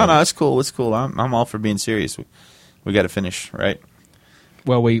 No, it's cool. It's cool. I'm all for being serious. We got to finish, right?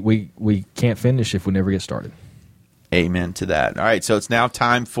 Well, we can't finish if we never get started. Amen to that. All right, so it's now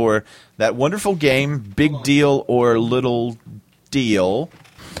time for that wonderful game, Big Deal or Little Deal.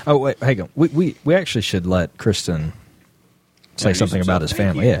 Oh, wait, hang on. We actually should let Kristen say Introduce something himself. about his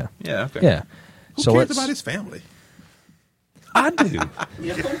family. Yeah. Yeah, okay. Yeah. Who So cares let's. about his family? I do.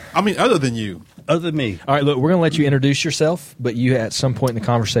 I mean, other than you. Other than me. All right, look, we're going to let you introduce yourself, but you at some point in the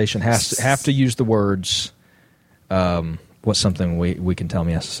conversation have to use the words. What's something we can tell him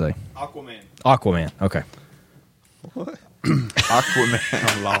he has to say? Aquaman. Okay.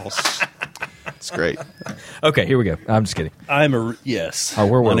 Aquaman. I'm lost. It's great. Okay, here we go. I'm just kidding. Yes. Oh,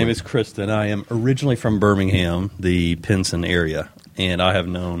 where were My name we? is Kristen. I am originally from Birmingham, the Pinson area, and I have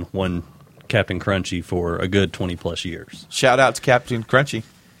known one Captain Crunchy for a good 20-plus years. Shout out to Captain Crunchy.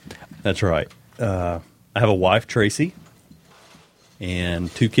 That's right. I have a wife, Tracy,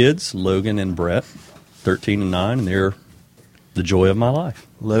 and 2 kids, Logan and Brett, 13 and 9, and they're the joy of my life.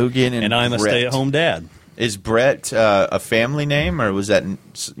 Logan And I'm a Brett. stay-at-home dad. Is Brett a family name, or was that,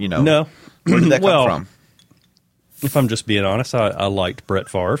 No. Where did that Well, come from? If I'm just being honest, I liked Brett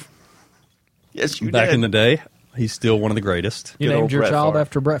Favre. Yes, you Back did. in the day, he's still one of the greatest. You Good named old your Brett child Favre.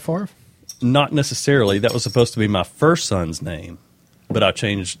 after Brett Favre? Not necessarily. That was supposed to be my first son's name, but I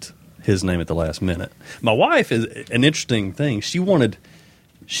changed his name at the last minute. My wife is an interesting thing. She wanted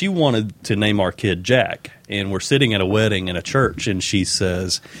to name our kid Jack, and we're sitting at a wedding in a church, and she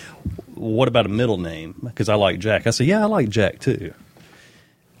says, "What about a middle name?" Because I like Jack. I said, "Yeah, I like Jack too."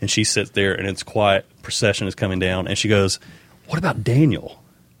 And she sits there, and it's quiet. Procession is coming down, and she goes, "What about Daniel?"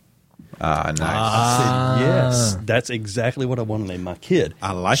 Nice. I said, "Yes, that's exactly what I want to name my kid.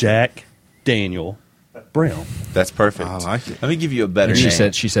 I like it. Jack Daniel Brown." That's perfect. I like it. Let me give you a better And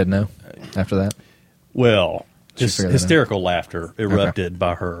name. she said no after that. Well, She just figured that out. hysterical laughter erupted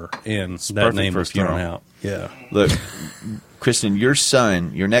by her, and that perfect name for a was thrown storm. out. Yeah. Look, Kristen, your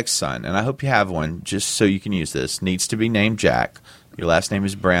next son, and I hope you have one, just so you can use this, needs to be named Jack. Your last name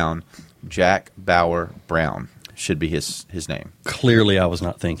is Brown. Jack Bauer Brown should be his name. Clearly, I was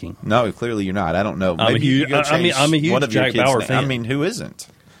not thinking. No, clearly you're not. I don't know. I'm a Maybe you huge- go I mean, change I'm a huge one of your Jack kids' Bauer name. fan. I mean, who isn't?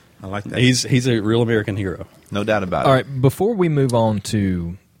 I like that. He's a real American hero. No doubt about All it. right, before we move on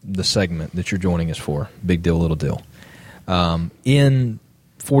to the segment that you're joining us for, Big Deal, Little Deal, in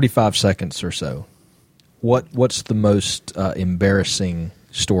 45 seconds or so, what's the most embarrassing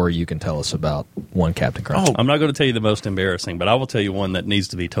story you can tell us about one Captain Crunch? Oh, I'm not going to tell you the most embarrassing, but I will tell you one that needs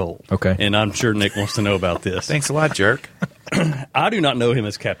to be told. Okay. And I'm sure Nick wants to know about this. Thanks a lot, jerk. I do not know him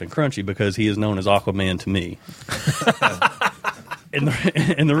as Captain Crunchy because he is known as Aquaman to me.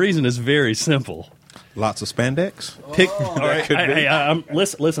 and the reason is very simple. Lots of spandex. All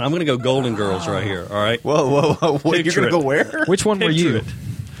right, listen. I'm going to go Golden Girls right here. All right, Whoa. What, you're Picture going to go it. where? Which one were Picture you?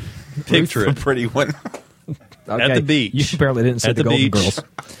 it. Picture A it. pretty one. Okay, At the beach. You apparently didn't say At the the Golden beach. Girls.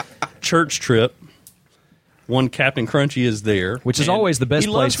 Church trip. One Captain Crunchy is there, Which is and always the best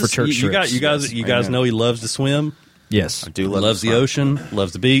he place loves for to- church you trips. guys Amen. know he loves to swim. Yes. I do He love loves the swim. ocean.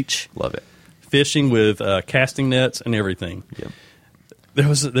 Loves the beach. Love it. Fishing with casting nets and everything. Yep.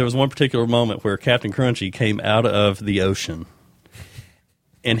 There was one particular moment where Captain Crunchy came out of the ocean,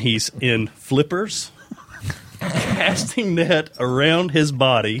 and he's in flippers, casting net around his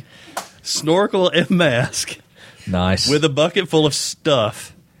body, snorkel and mask, Nice. with a bucket full of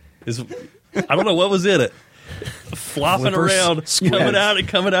stuff. I don't know what was in it, flopping Flippers? around,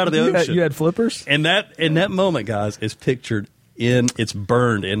 coming out of the ocean. you had flippers? And that moment, guys, is pictured it's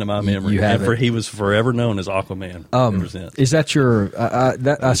burned into my memory. You have it. He was forever known as Aquaman. ever since. Is that your? I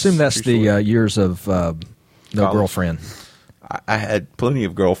assume that's the years of no College. girlfriend. I had plenty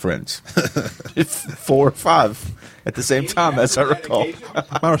of girlfriends. 4 or 5 at the same time, as I recall.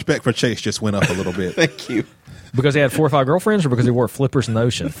 My respect for Chase just went up a little bit. Thank you. Because he had 4 or 5 girlfriends, or because he wore flippers in the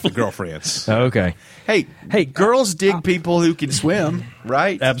ocean? The girlfriends. Oh, okay. Hey, girls dig people who can swim,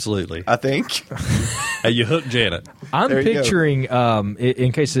 right? Absolutely. I think. Hey, you hooked Janet. I'm There you go. picturing,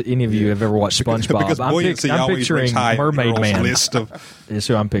 in case any of you have ever watched SpongeBob, Because buoyancy I'm always picturing ranks high Mermaid in the girls' Man. list of, Is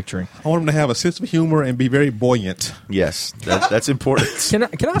who I'm picturing. I want him to have a sense of humor and be very buoyant. Yes, that's important.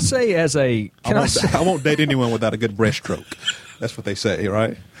 Can I say as a I won't date anyone without a good breaststroke. That's what they say,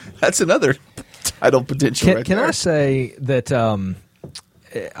 right? That's another title potential right can there. I say that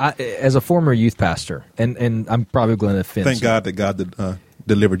as a former youth pastor, and I'm probably going to offend. Thank God that God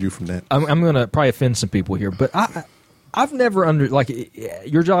delivered you from that. I'm going to probably offend some people here, but I've never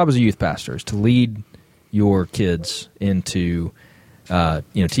your job as a youth pastor is to lead your kids into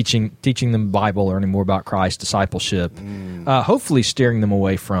teaching them Bible, learning more about Christ, discipleship, hopefully steering them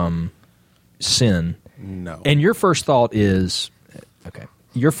away from sin. No. And your first thought is,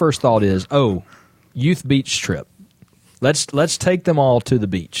 youth beach trip. Let's take them all to the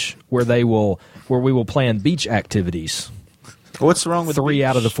beach where we will plan beach activities. What's wrong with 3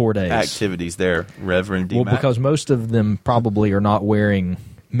 out of the 4 days activities there, Reverend D. Well, because most of them probably are not wearing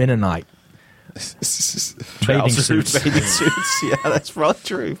Mennonite bathing suits. Bathing suits. Yeah, that's probably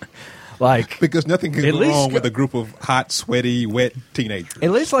true. Because nothing can go wrong with a group of hot, sweaty, wet teenagers.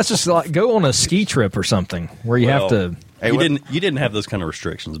 At least let's just go on a ski trip or something where you have to. You didn't have those kind of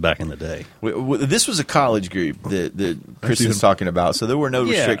restrictions back in the day. This was a college group that Kristen's talking about, so there were no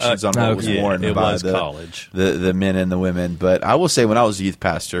restrictions on what was worn by the men and the women. But I will say, when I was a youth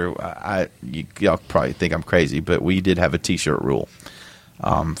pastor, y'all probably think I'm crazy, but we did have a T-shirt rule.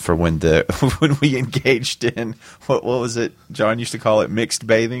 For when we engaged in what was it? John used to call it mixed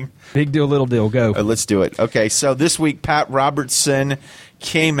bathing. Big deal, little deal. Go. Let's do it. Okay, so this week Pat Robertson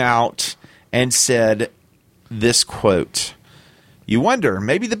came out and said this quote: "You wonder,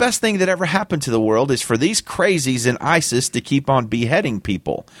 maybe the best thing that ever happened to the world is for these crazies in ISIS to keep on beheading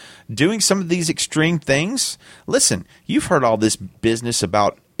people, doing some of these extreme things. Listen, you've heard all this business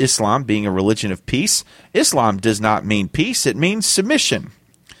about Islam being a religion of peace. Islam does not mean peace, it means submission."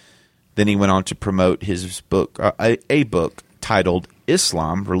 Then he went on to promote his book, a book titled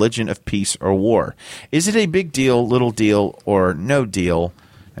Islam, Religion of Peace or War. Is it a big deal, little deal, or no deal?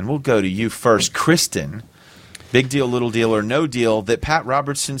 And we'll go to you first, Kristen. Big deal, little deal, or no deal that Pat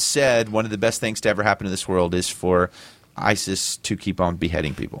Robertson said one of the best things to ever happen in this world is for ISIS to keep on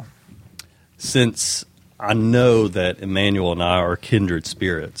beheading people. Since I know that Emmanuel and I are kindred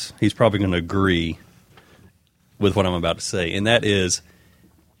spirits, he's probably going to agree with what I'm about to say, and that is,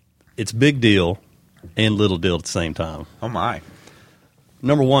 it's big deal and little deal at the same time. Oh, my.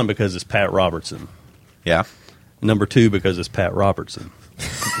 Number one, because it's Pat Robertson. Yeah. Number two, because it's Pat Robertson.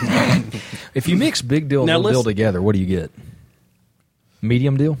 If you mix big deal and little deal together, what do you get?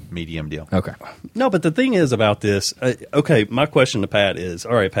 Medium deal? Medium deal. Okay. No, but the thing is about this, my question to Pat is,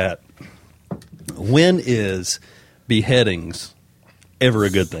 all right, Pat, when is beheadings ever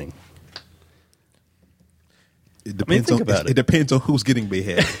a good thing? It depends it depends on who's getting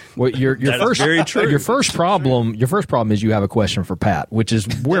beheaded. Well, your first problem is you have a question for Pat, which is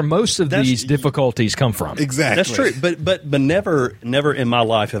where most of these difficulties come from. Exactly. That's true. But never in my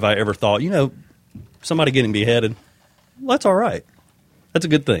life have I ever thought, somebody getting beheaded, well, that's all right. That's a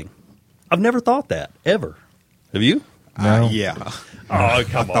good thing. I've never thought that, ever. Have you? No. Yeah. Oh,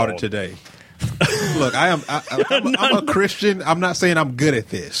 come on. I thought it today. Look, I'm a Christian. I'm not saying I'm good at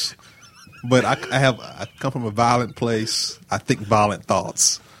this, but I come from a violent place. I think violent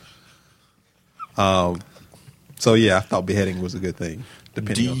thoughts. So yeah, I thought beheading was a good thing.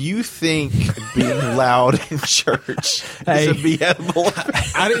 Do you think being loud in church is a beheadable?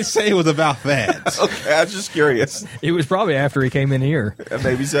 I didn't say it was about that. Okay, I'm just curious. It was probably after he came in here.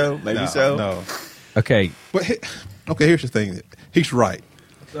 Maybe so. Maybe so. No. Okay. But here's the thing. He's right.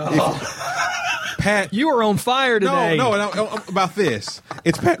 Pat, you are on fire today. No, about this.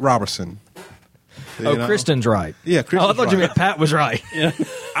 It's Pat Robertson. Kristen's right. Yeah, Kristen's I thought you meant Pat was right. Yeah.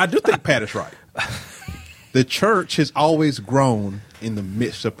 I do think Pat is right. The church has always grown in the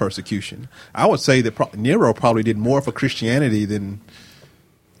midst of persecution. I would say that Nero probably did more for Christianity than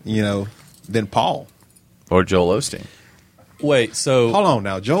Paul or Joel Osteen. Wait, so hold on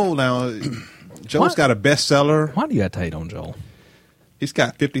now, Joel's got a bestseller. Why do you have to hate on Joel? He's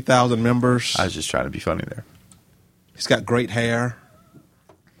got 50,000 members. I was just trying to be funny there. He's got great hair.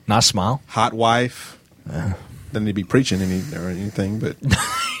 Nice smile. Hot wife. Doesn't he be preaching or anything, but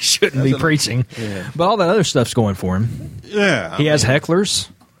shouldn't be preaching. Yeah. But all that other stuff's going for him. Yeah. He has hecklers.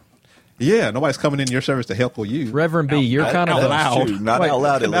 Yeah, nobody's coming in your service to heckle you. Reverend B, you're kind of loud. Not out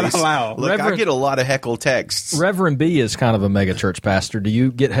loud, at least. Out loud. Look, I get a lot of heckle texts. Reverend B is kind of a mega church pastor. Do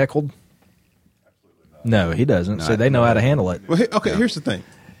you get heckled? No, he doesn't. So they know how to handle it. Well, here's the thing.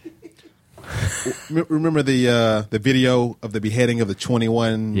 Remember the video of the beheading of the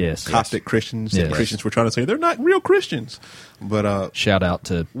 21 Coptic Christians? Yes. Christians were trying to say they're not real Christians. But shout out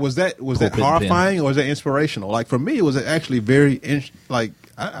to was that horrifying or was that inspirational? Like for me, it was actually very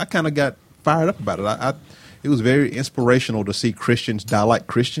I kind of got fired up about it. It was very inspirational to see Christians die like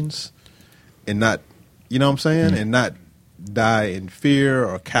Christians and not, you know what I'm saying, and not die in fear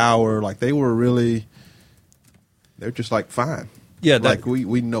or cower. Like they're just like fine. Yeah, like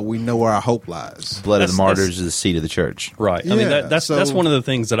we know where our hope lies. Blood of the martyrs is the seed of the church. Right. I mean, Yeah, that's one of the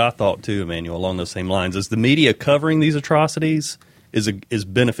things that I thought too, Emmanuel, along those same lines, is the media covering these atrocities is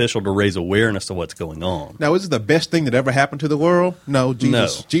beneficial to raise awareness of what's going on. Now, is it the best thing that ever happened to the world? No,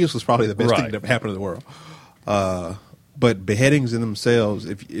 Jesus. No. Jesus was probably the best thing Right. that ever happened to the world. But beheadings in themselves,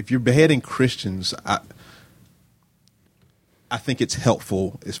 if you're beheading Christians, I think it's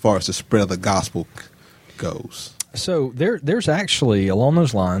helpful as far as the spread of the gospel goes. So there's actually, along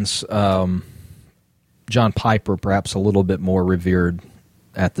those lines, John Piper, perhaps a little bit more revered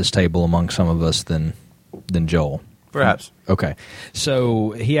at this table among some of us than Joel. Perhaps. Okay.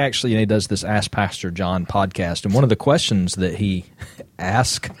 So he actually he does this Ask Pastor John podcast, and one of the questions that he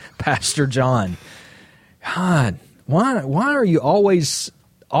asked Pastor John, God, why are you always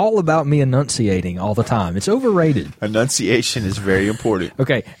all about me enunciating all the time? It's overrated. Enunciation is very important.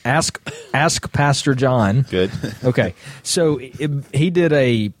 Okay, ask Pastor John. Good. Okay, so he did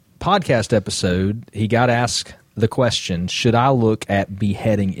a podcast episode. He got asked the question, should I look at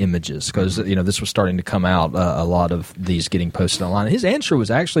beheading images? Because this was starting to come out, a lot of these getting posted online. His answer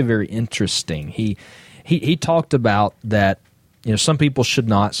was actually very interesting. He talked about that some people should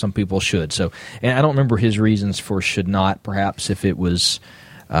not, some people should. So, and I don't remember his reasons for should not, perhaps if it was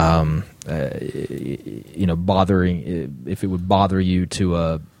bothering, if it would bother you to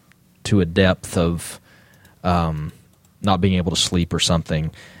a depth of not being able to sleep or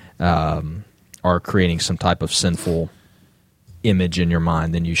something, or creating some type of sinful image in your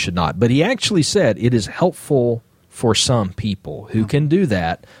mind, then you should not. But he actually said it is helpful for some people who can do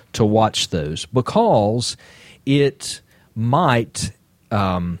that to watch those, because it might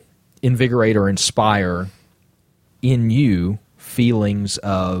invigorate or inspire in you feelings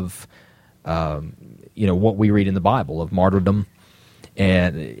of what we read in the Bible, of martyrdom,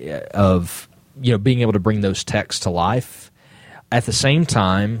 and of being able to bring those texts to life. At the same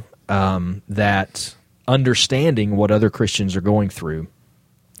time, that understanding what other Christians are going through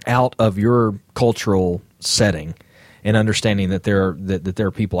out of your cultural setting, and understanding that there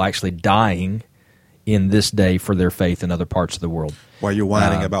are people actually dying in this day for their faith in other parts of the world. While you're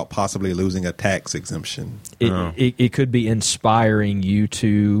whining about possibly losing a tax exemption. It could be inspiring you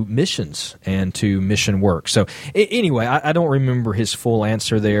to missions and to mission work. So anyway, I don't remember his full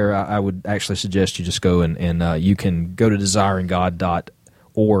answer there. I would actually suggest you just go and you can go to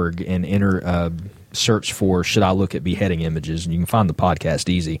desiringgod.org and enter search for should I look at beheading images, and you can find the podcast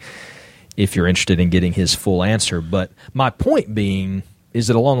easy if you're interested in getting his full answer. But my point being is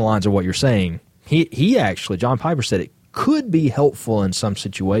that along the lines of what you're saying, he actually, John Piper said it could be helpful in some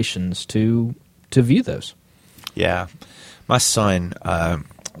situations to view those. Yeah. My son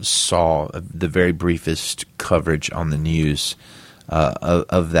saw the very briefest coverage on the news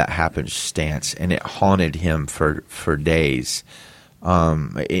of that happenstance, and it haunted him for days.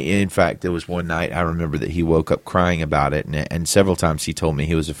 In fact, there was one night I remember that he woke up crying about it, and several times he told me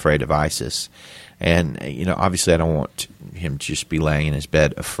he was afraid of ISIS. And, obviously I don't want him to just be laying in his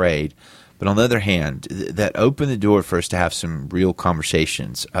bed afraid. But on the other hand, that opened the door for us to have some real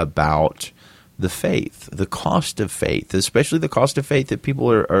conversations about the faith, the cost of faith, especially the cost of faith that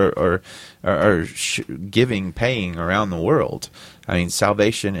people are paying around the world. I mean,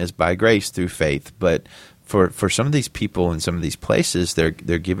 salvation is by grace through faith, but for some of these people in some of these places, they're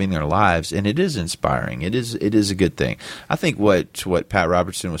giving their lives, and it is inspiring. It is a good thing. I think what Pat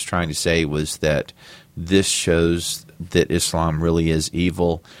Robertson was trying to say was that this shows that Islam really is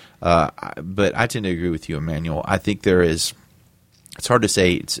evil. But I tend to agree with you, Emmanuel. I think there is. It's hard to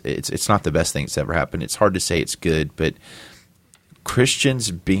say it's not the best thing that's ever happened. It's hard to say it's good, but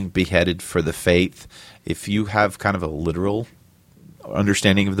Christians being beheaded for the faith, if you have kind of a literal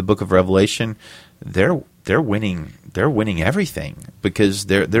understanding of the Book of Revelation, they're winning. They're winning everything, because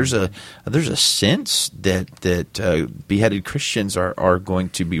there's a sense that beheaded Christians are going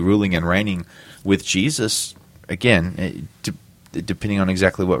to be ruling and reigning with Jesus again. Depending on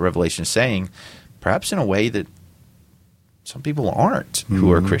exactly what Revelation is saying, perhaps in a way that some people aren't who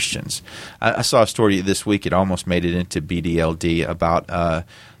are Christians. I saw a story this week, it almost made it into BDLD, about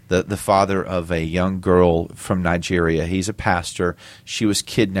the father of a young girl from Nigeria. He's a pastor. She was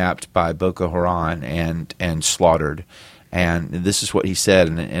kidnapped by Boko Haram and slaughtered. And this is what he said,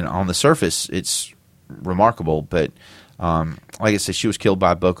 and on the surface it's remarkable, but like I said, she was killed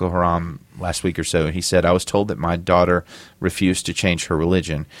by Boko Haram last week or so. He said, I was told that my daughter refused to change her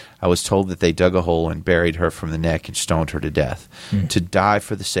religion. I was told that they dug a hole and buried her from the neck and stoned her to death. To die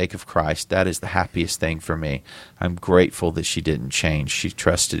for the sake of Christ, that is the happiest thing for me. I'm grateful that she didn't change. She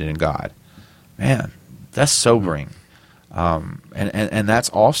trusted in God. Man, that's sobering. And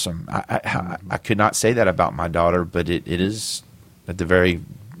that's awesome. I could not say that about my daughter, but it is at the very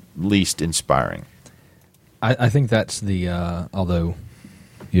least inspiring. I think that's the, although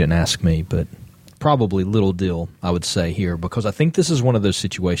you didn't ask me, but probably little deal, I would say here, because I think this is one of those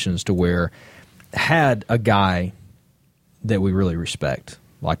situations to where had a guy that we really respect,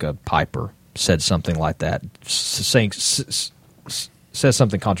 like a Piper, said something like that, says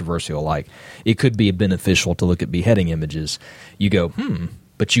something controversial, like it could be beneficial to look at beheading images, you go,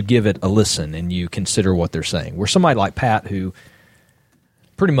 but you give it a listen and you consider what they're saying. Where somebody like Pat, who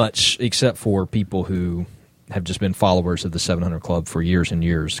pretty much, except for people who have just been followers of the 700 Club for years and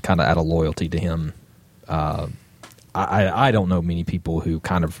years, kind of out of loyalty to him. I don't know many people who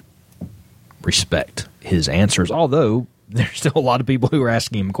kind of respect his answers, although there's still a lot of people who are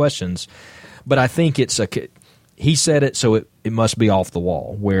asking him questions. But I think he said it, so it must be off the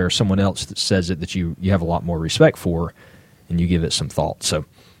wall, where someone else that says it that you have a lot more respect for and you give it some thought. So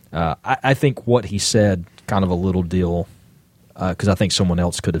I think what he said, kind of a little deal, because I think someone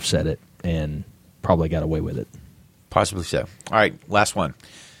else could have said it and probably got away with it. Possibly so. All right, last one.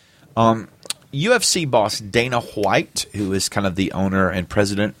 UFC boss Dana White, who is kind of the owner and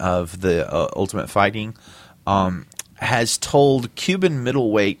president of the Ultimate Fighting, has told Cuban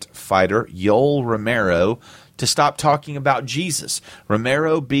middleweight fighter Yoel Romero to stop talking about Jesus.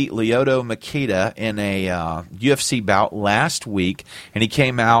 Romero beat Lyoto Machida in a UFC bout last week, and he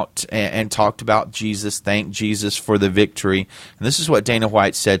came out and talked about Jesus, thanked Jesus for the victory. And this is what Dana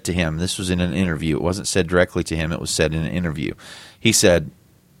White said to him. This was in an interview. It wasn't said directly to him. It was said in an interview. He said,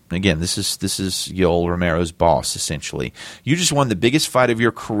 again, this is Yoel Romero's boss, essentially. You just won the biggest fight of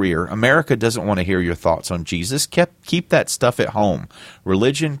your career. America doesn't want to hear your thoughts on Jesus. Keep that stuff at home.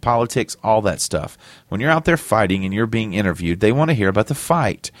 Religion, politics, all that stuff. When you're out there fighting and you're being interviewed, they want to hear about the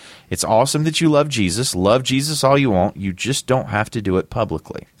fight. It's awesome that you love Jesus. Love Jesus all you want. You just don't have to do it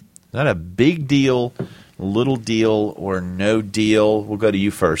publicly. Is that a big deal, little deal, or no deal? We'll go to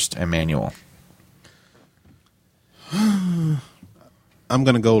you first, Emmanuel. I'm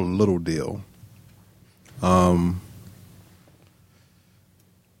going to go little deal. It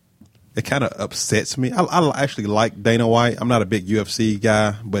kind of upsets me. I actually like Dana White. I'm not a big UFC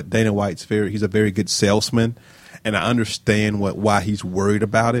guy, but Dana White's he's a very good salesman, and I understand why he's worried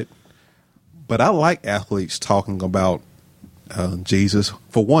about it. But I like athletes talking about Jesus.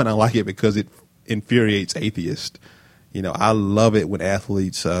 For one, I like it because it infuriates atheists. I love it when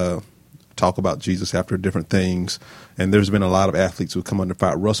athletes talk about Jesus after different things. And there's been a lot of athletes who come under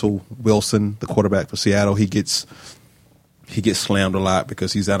fire. Russell Wilson, the quarterback for Seattle, he gets slammed a lot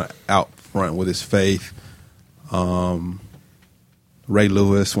because he's out front with his faith. Ray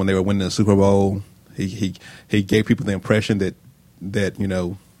Lewis, when they were winning the Super Bowl, he gave people the impression that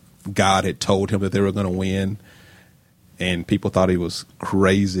God had told him that they were going to win, and people thought he was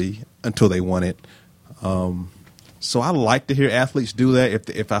crazy until they won it. So I like to hear athletes do that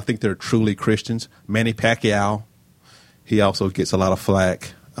if I think they're truly Christians. Manny Pacquiao, he also gets a lot of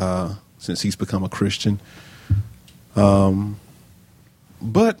flack since he's become a Christian. But,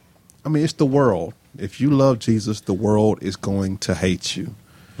 I mean, it's the world. If you love Jesus, the world is going to hate you.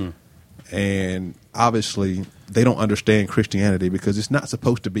 And obviously, they don't understand Christianity because it's not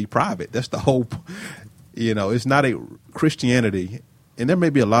supposed to be private. That's the whole, it's not a Christianity. And there may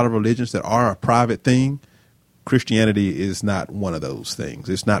be a lot of religions that are a private thing. Christianity is not one of those things.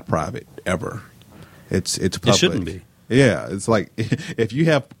 It's not private ever. It's public. It shouldn't be. Yeah, it's like if you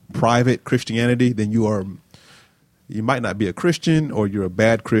have private Christianity, then you might not be a Christian, or you're a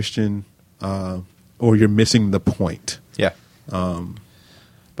bad Christian, or you're missing the point. Yeah.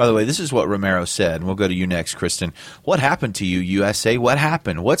 By the way, this is what Romero said, and we'll go to you next, Kristen. What happened to you, USA? What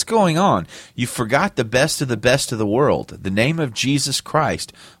happened? What's going on? You forgot the best of the world, the name of Jesus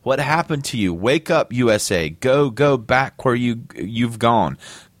Christ. What happened to you? Wake up, USA. Go back where you've gone.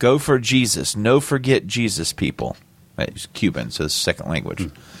 Go for Jesus. No forget Jesus, people. It's Cuban, so it's second language.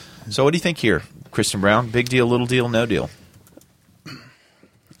 So what do you think here, Kristen Brown? Big deal, little deal, no deal?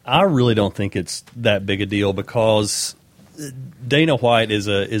 I really don't think it's that big a deal because Dana White is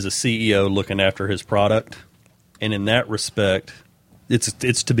a CEO looking after his product, and in that respect,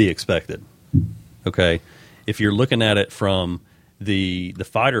 it's to be expected. Okay, if you're looking at it from the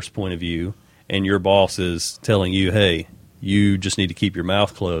fighter's point of view, and your boss is telling you, "Hey, you just need to keep your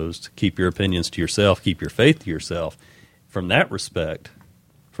mouth closed, keep your opinions to yourself, keep your faith to yourself." From that respect,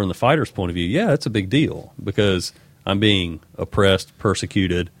 from the fighter's point of view, yeah, it's a big deal because I'm being oppressed,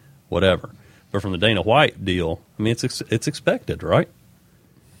 persecuted, whatever. But from the Dana White deal, I mean, it's expected, right?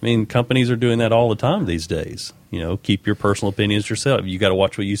 I mean, companies are doing that all the time these days. Keep your personal opinions yourself. You got to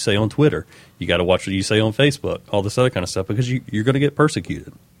watch what you say on Twitter. You got to watch what you say on Facebook. All this other kind of stuff because you're going to get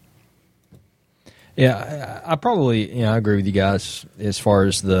persecuted. Yeah, I probably, I agree with you guys as far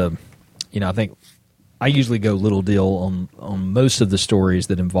as the, I think I usually go little deal on most of the stories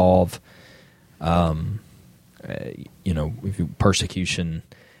that involve, persecution,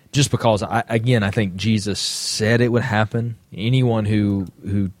 just because I think Jesus said it would happen. Anyone who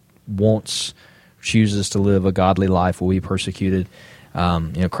chooses to live a godly life will be persecuted.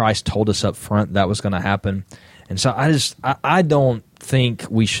 Christ told us up front that was going to happen. And so I don't think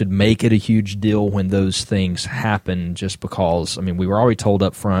we should make it a huge deal when those things happen, just because, we were already told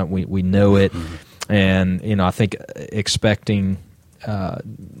up front, we know it. And, I think expecting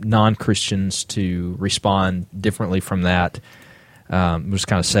non-Christians to respond differently from that was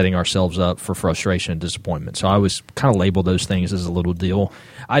kind of setting ourselves up for frustration and disappointment. So I was kind of label those things as a little deal.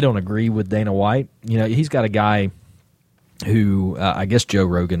 I don't agree with Dana White. He's got a guy who I guess Joe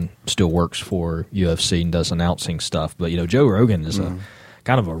Rogan still works for UFC and does announcing stuff. But, Joe Rogan is a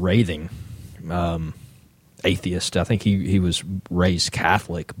kind of a raving atheist. I think he was raised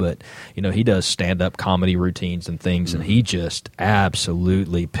Catholic, but, he does stand-up comedy routines and things, and he just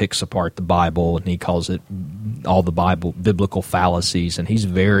absolutely picks apart the Bible, and he calls it all the biblical fallacies, and he's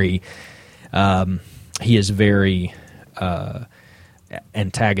very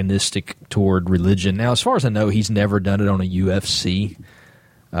antagonistic toward religion. Now, as far as I know, he's never done it on a UFC,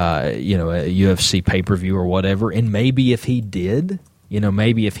 a UFC pay-per-view or whatever. And maybe if he did,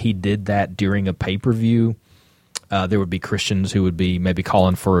 that during a pay-per-view, there would be Christians who would be maybe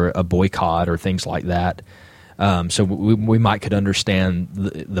calling for a boycott or things like that. So we might could understand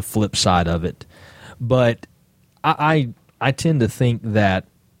the flip side of it. But I tend to think that,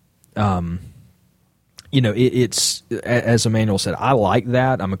 it's, as Emmanuel said, I like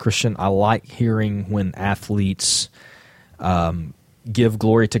that. I'm a Christian. I like hearing when athletes give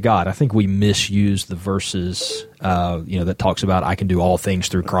glory to God. I think we misuse the verses, that talks about I can do all things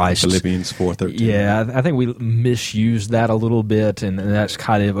through Christ. Philippians 4:13. Yeah, I think we misuse that a little bit, and that's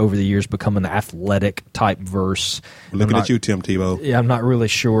kind of over the years become an athletic type verse. Looking at you, Tim Tebow. Yeah, I'm not really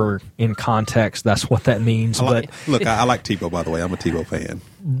sure in context that's what that means. I like Tebow, by the way. I'm a Tebow fan.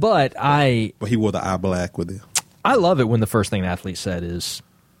 But he wore the eye black with it. I love it when the first thing an athlete said is,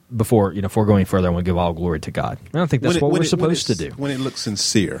 before going further, I want to give all glory to God. I don't think that's what we're supposed to do. When it looks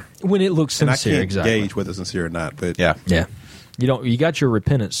sincere. When it looks sincere, and I can't exactly. gauge whether it's sincere or not. But Yeah. You got your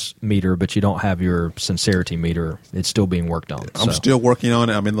repentance meter, but you don't have your sincerity meter. It's still being worked on. I'm still working on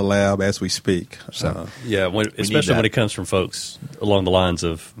it. I'm in the lab as we speak. So especially when it comes from folks along the lines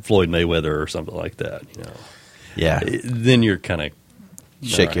of Floyd Mayweather or something like that. Yeah. Then you're kind of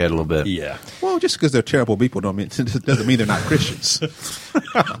Shake your head a little bit. Yeah. Well, just because they're terrible people doesn't mean they're not Christians.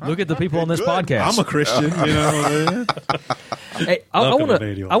 Look at the people on this podcast. I'm a Christian, you know. Hey, I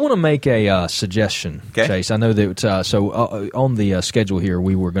want to make a suggestion, Chase. I know that on the schedule here,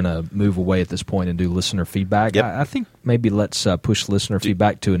 we were going to move away at this point and do listener feedback. Yep. I think maybe let's push listener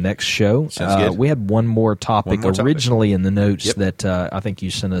feedback to a next show. Sounds good. We had one more topic originally in the notes that I think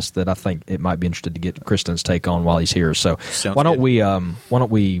you sent us that I think it might be interested to get Kristen's take on while he's here. So why don't we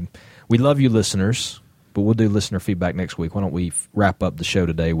love you listeners, but we'll do listener feedback next week. Why don't we wrap up the show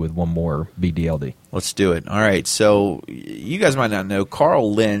today with one more BDLD? Let's do it. All right. So you guys might not know,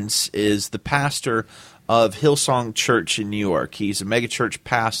 Carl Lentz is the pastor of Hillsong Church in New York. He's a megachurch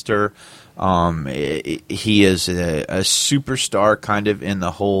pastor. He is a superstar kind of in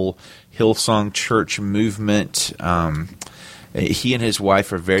the whole Hillsong Church movement. He and his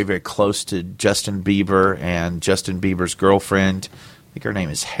wife are very, very close to Justin Bieber and Justin Bieber's girlfriend. I think her name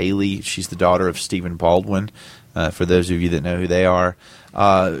is Haley. She's the daughter of Stephen Baldwin, for those of you that know who they are.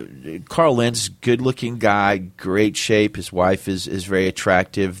 Carl Lentz, good-looking guy, great shape. His wife is very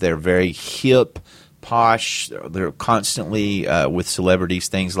attractive. They're very hip, posh. They're constantly with celebrities,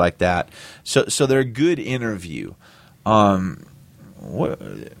 things like that. So they're a good interview. What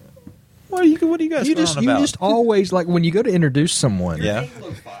are you guys going on about? You just always, like, when you go to introduce someone,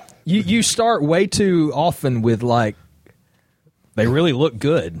 you start way too often with, like, they really look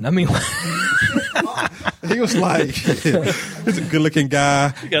good. I mean, he was like, he's a good-looking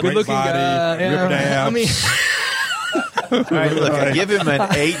guy, good-looking body, guy, ripped abs. I mean, All right, look, I give him an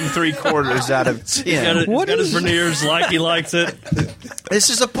 8 3/4 out of 10. Got his veneers like he likes it. This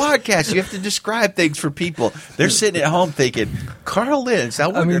is a podcast. You have to describe things for people. They're sitting at home thinking, Carl Lentz.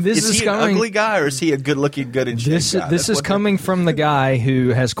 Is he an ugly guy or is he a good-looking, good in shape guy? This is coming from the guy who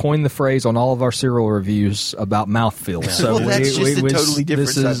has coined the phrase on all of our cereal reviews about mouthfeel. So well, that's just a totally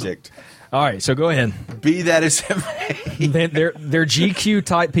different subject. All right, so go ahead. Be that as it may. They're GQ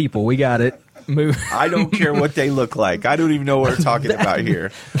type people. We got it. I don't care what they look like. I don't even know what we're talking about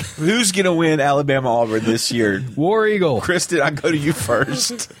here. Who's going to win Alabama-Auburn this year? War Eagle. Kristen, I go to you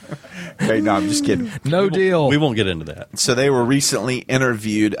first. Okay, no, I'm just kidding. No deal. We won't get into that. So they were recently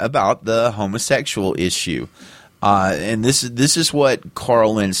interviewed about the homosexual issue. And this is what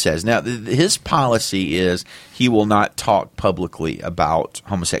Carl Lynn says. Now, his policy is he will not talk publicly about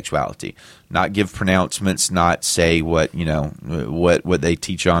homosexuality, not give pronouncements, not say what they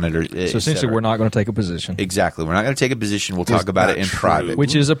teach on it. Or so essentially, we're not going to take a position. Exactly, we're not going to take a position. We'll talk about it in private,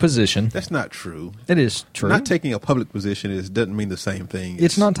 which is a position. That's not true. It is true. Not taking a public position doesn't mean the same thing.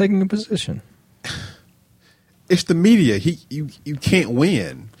 It's not taking a position. It's the media. You can't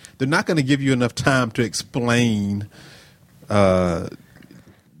win. They're not going to give you enough time to explain the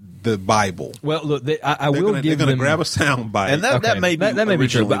Bible. Well, look, I will give them. They're going to grab a sound bite, and that may be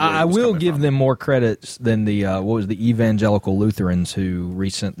true. But I will give them more credit than the evangelical Lutherans who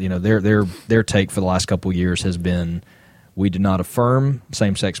their take for the last couple of years has been, we do not affirm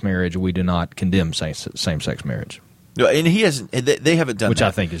same-sex marriage, we do not condemn same-sex marriage. No, and he hasn't. They haven't done which that.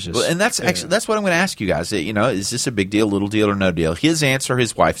 I think is just. Well, and that's actually that's what I'm going to ask you guys. Is this a big deal, little deal, or no deal? His answer,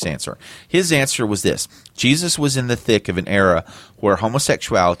 his wife's answer. His answer was this: Jesus was in the thick of an era where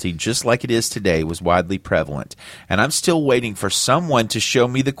homosexuality, just like it is today, was widely prevalent. And I'm still waiting for someone to show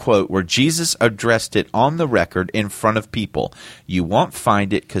me the quote where Jesus addressed it on the record in front of people. You won't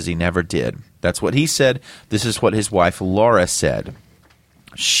find it because he never did. That's what he said. This is what his wife Laura said.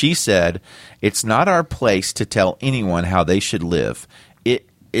 She said, "It's not our place to tell anyone how they should live.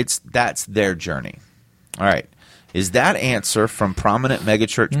 That's their journey." All right. Is that answer from prominent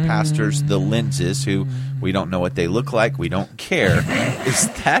megachurch pastors, the Lenses, who we don't know what they look like, we don't care? Is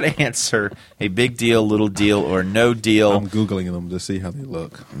that answer a big deal, little deal, or no deal? I'm Googling them to see how they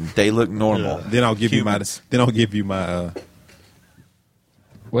look. They look normal. Yeah. Then I'll give you my.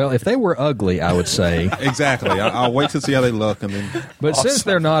 Well, if they were ugly, I would say exactly. I'll wait to see how they look, and then. But since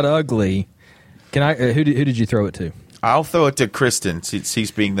they're not ugly, can I? Who did you throw it to? I'll throw it to Kristen. He's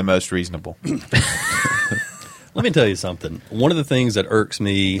being the most reasonable. Let me tell you something. One of the things that irks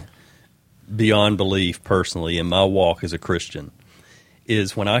me beyond belief personally in my walk as a Christian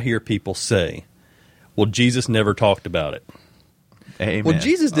is when I hear people say, "Well, Jesus never talked about it." Amen. Well,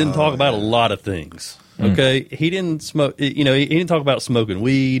 Jesus didn't talk about a lot of things. Okay, he didn't smoke. He didn't talk about smoking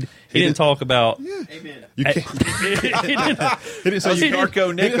weed. He didn't talk about. Yeah. Amen. You can't. He didn't say you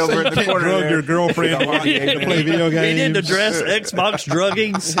Darko Nick over in the corner. Drug your girlfriend while you play video games. He didn't address Xbox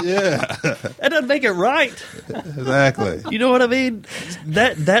druggings. Yeah, that doesn't make it right. Exactly. You know what I mean?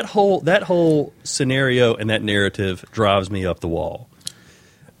 That whole scenario and that narrative drives me up the wall.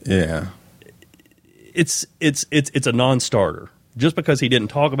 Yeah, it's a non-starter. Just because he didn't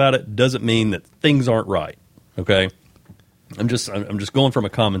talk about it doesn't mean that things aren't right. Okay, I'm just going from a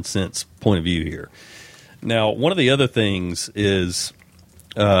common sense point of view here. Now, one of the other things is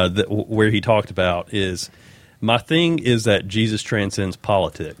where he talked about is my thing is that Jesus transcends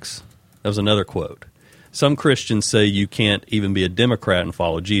politics. That was another quote. Some Christians say you can't even be a Democrat and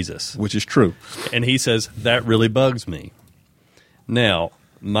follow Jesus, which is true. And he says that really bugs me. Now,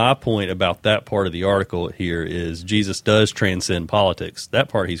 my point about that part of the article here is Jesus does transcend politics. That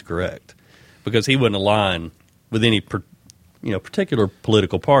part he's correct, because he wouldn't align with any particular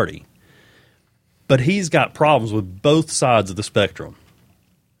political party. But he's got problems with both sides of the spectrum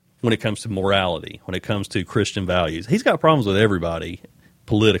when it comes to morality, when it comes to Christian values. He's got problems with everybody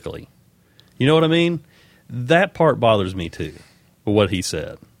politically. You know what I mean? That part bothers me too, for what he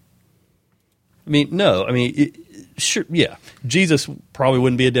said. Sure, yeah. Jesus probably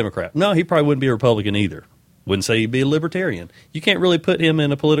wouldn't be a Democrat. No, he probably wouldn't be a Republican either. Wouldn't say he'd be a libertarian. You can't really put him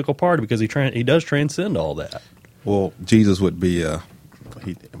in a political party because he does transcend all that. Well, Jesus would be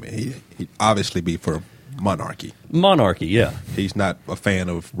he'd obviously be for monarchy. Monarchy, yeah. He's not a fan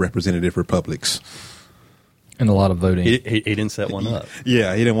of representative republics. And a lot of voting. He didn't set one up.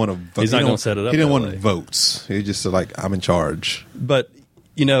 Yeah, he didn't want to vote. He's not going to set it up. He didn't that want way. votes. He just said, I'm in charge. But,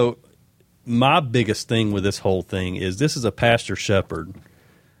 my biggest thing with this whole thing is this is a pastor shepherd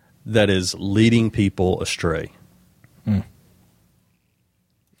that is leading people astray. Mm.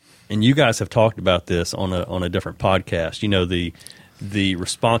 And you guys have talked about this on a different podcast. The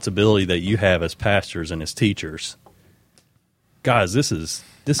responsibility that you have as pastors and as teachers. Guys, this is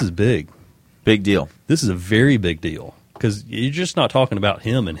big. Big deal. This is a very big deal because you're just not talking about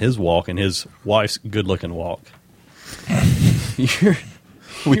him and his walk and his wife's good-looking walk.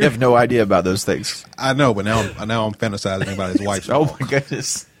 We have no idea about those things. I know, but now I'm fantasizing about his wife's walk. Oh, my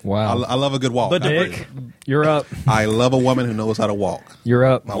goodness. Wow. I love a good walk. But Nick, you're up. I love a woman who knows how to walk. You're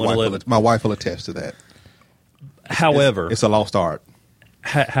up. My wife will attest to that. However, it's a lost art.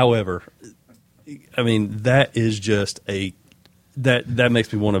 However, I mean, that is just that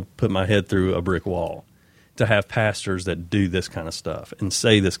makes me want to put my head through a brick wall to have pastors that do this kind of stuff and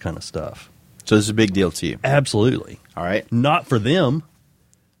say this kind of stuff. So this is a big deal to you. Absolutely. All right. Not for them,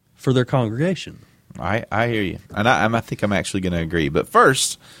 for their congregation. I hear you. And I think I'm actually going to agree. But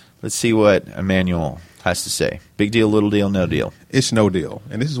first, let's see what Emmanuel has to say. Big deal, little deal, no deal. It's no deal.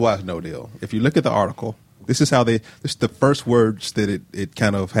 And this is why it's no deal. If you look at the article, this is the first words that it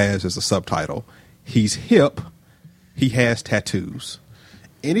kind of has as a subtitle. He's hip. He has tattoos.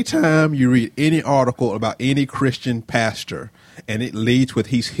 Anytime you read any article about any Christian pastor and it leads with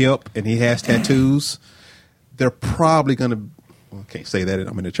he's hip and he has tattoos, they're probably going to, well, I can't say that,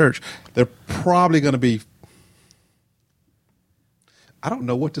 I'm in the church, they're probably going to be, I don't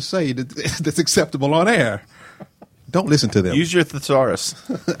know what to say that's acceptable on air. Don't listen to them. Use your thesaurus.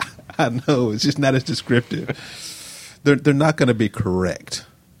 I know, it's just not as descriptive. They're not going to be correct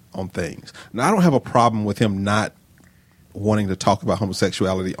on things. Now, I don't have a problem with him not wanting to talk about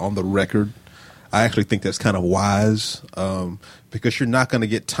homosexuality on the record. I actually think that's kind of wise because you're not going to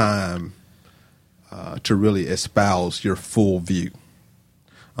get time to really espouse your full view.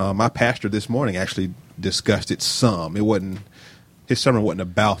 My pastor this morning actually discussed it some. His sermon wasn't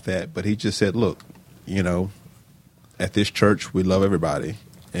about that, but he just said, look, at this church, we love everybody.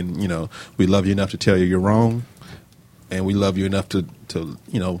 And, we love you enough to tell you you're wrong. And we love you enough to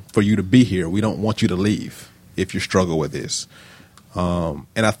for you to be here. We don't want you to leave if you struggle with this. And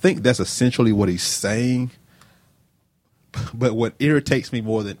I think that's essentially what he's saying. But what irritates me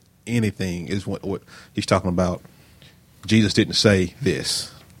more than anything is what he's talking about. Jesus didn't say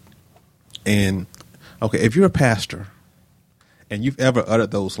this. And, okay, if you're a pastor and you've ever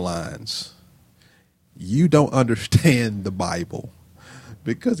uttered those lines, you don't understand the Bible.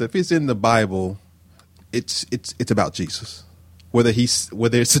 Because if it's in the Bible, it's about Jesus. Whether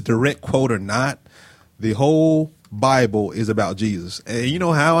it's a direct quote or not, the whole Bible is about Jesus. And you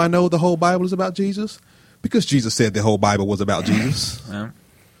know how I know the whole Bible is about Jesus? Because Jesus said the whole Bible was about Jesus. Yeah.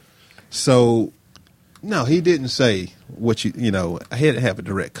 So, no, he didn't say what I had to have a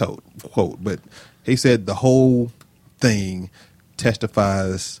direct quote, but he said the whole thing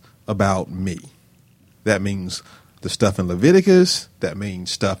testifies about me. That means the stuff in Leviticus, that means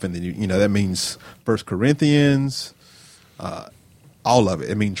stuff in that means 1 Corinthians, all of it.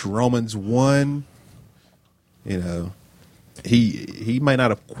 It means Romans 1. He might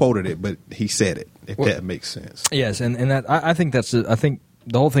not have quoted it, but he said it, if that makes sense. Yes, and that I think I think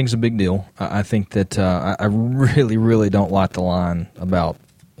the whole thing's a big deal. I think that I really, really don't like the line about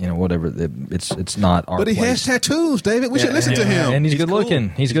whatever. It's not our. But he has tattoos, David. We should listen to him. And he's good looking.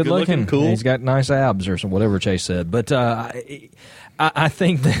 Cool. He's good looking. Cool. He's got nice abs or whatever Chase said. But I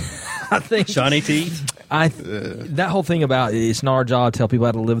think that Shiny teeth. That whole thing about it's not our job to tell people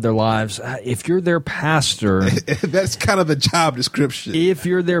how to live their lives. If you're their pastor, that's kind of the job description. If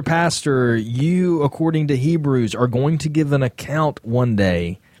you're their pastor, you, according to Hebrews, are going to give an account one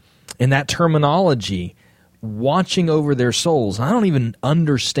day in that terminology, watching over their souls. I don't even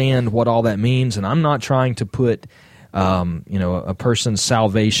understand what all that means, and I'm not trying to put a person's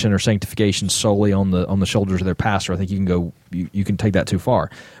salvation or sanctification solely on the shoulders of their pastor. I think you can take that too far.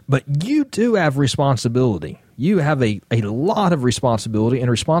 But you do have responsibility. You have a lot of responsibility, and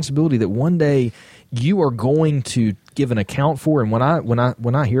responsibility that one day you are going to give an account for. And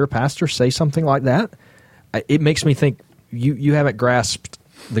when I hear a pastor say something like that, it makes me think you haven't grasped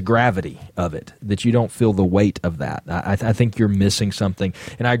the gravity of it, that you don't feel the weight of that. I think you're missing something.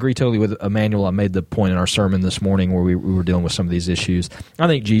 And I agree totally with Emmanuel. I made the point in our sermon this morning where we were dealing with some of these issues. I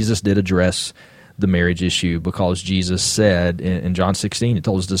think Jesus did address the marriage issue because Jesus said in John 16, he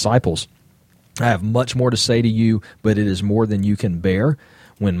told his disciples, I have much more to say to you, but it is more than you can bear.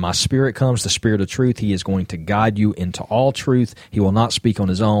 When my Spirit comes, the Spirit of truth, he is going to guide you into all truth. He will not speak on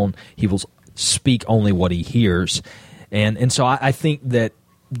his own. He will speak only what he hears. And so I think that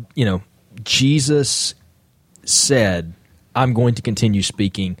Jesus said, I'm going to continue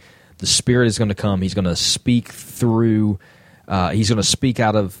speaking. The Spirit is going to come. He's going to speak through, he's going to speak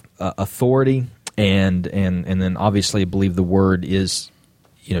out of authority. And then obviously I believe the Word is,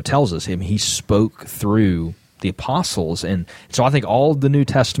 tells us he spoke through the apostles. And so I think all the New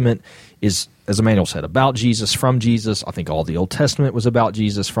Testament is, as Emmanuel said, about Jesus, from Jesus. I think all the Old Testament was about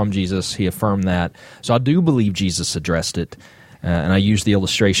Jesus, from Jesus. He affirmed that. So I do believe Jesus addressed it. And I used the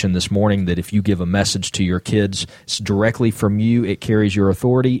illustration this morning that if you give a message to your kids, it's directly from you, it carries your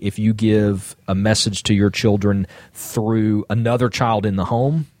authority. If you give a message to your children through another child in the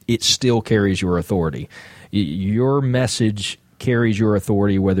home, it still carries your authority. Your message carries your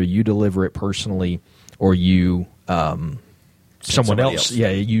authority whether you deliver it personally or you someone else. Yeah,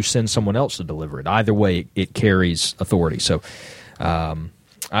 you send someone else to deliver it. Either way, it carries authority. So,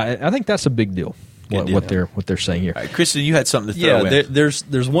 I think that's a big deal. What they're saying here. All right, Kristen, you had something to throw in.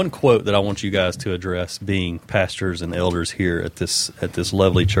 There's one quote that I want you guys to address, being pastors and elders here at this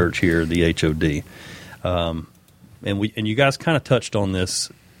lovely church here, the HOD, and you guys kind of touched on this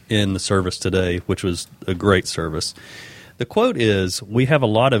in the service today, which was a great service. The quote is, "We have a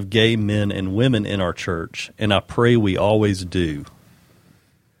lot of gay men and women in our church, and I pray we always do."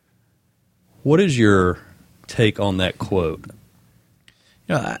 What is your take on that quote?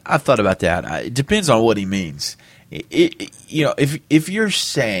 I've thought about that. It depends on what he means. If you're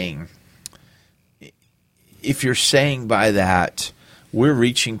saying by that we're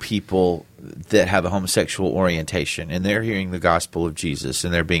reaching people that have a homosexual orientation and they're hearing the gospel of Jesus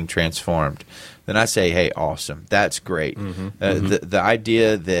and they're being transformed, then I say, hey, awesome. That's great. The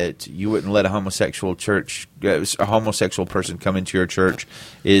idea that you wouldn't let a homosexual person come into your church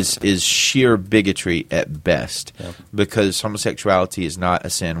is sheer bigotry at best, because homosexuality is not a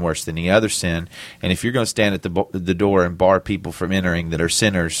sin worse than any other sin. And if you're going to stand at the door and bar people from entering that are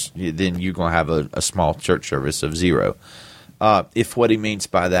sinners, then you're going to have a small church service of zero. If what he means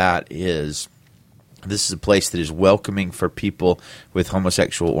by that is this is a place that is welcoming for people with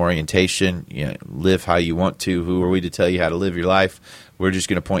homosexual orientation, live how you want to. Who are we to tell you how to live your life? We're just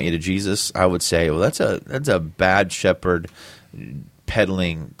going to point you to Jesus. I would say, well, that's a bad shepherd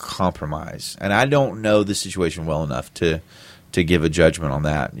peddling compromise, and I don't know the situation well enough to give a judgment on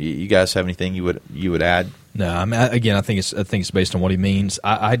that. You guys have anything you would add? No, I mean, again, I think it's based on what he means.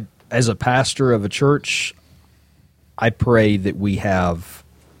 I as a pastor of a church, I pray that we have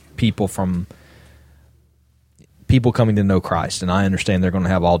people coming to know Christ, and I understand they're going to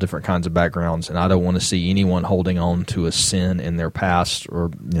have all different kinds of backgrounds, and I don't want to see anyone holding on to a sin in their past or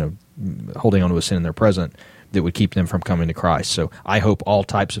holding on to a sin in their present that would keep them from coming to Christ. So I hope all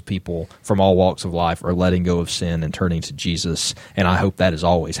types of people from all walks of life are letting go of sin and turning to Jesus, and I hope that is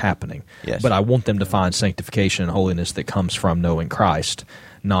always happening. Yes. But I want them to find sanctification and holiness that comes from knowing Christ,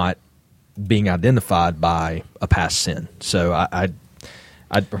 not being identified by a past sin. So I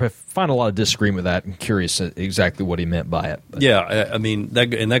find a lot of disagreement with that. I'm curious exactly what he meant by it. But. Yeah, I mean,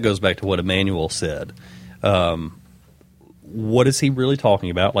 that goes back to what Emmanuel said. What is he really talking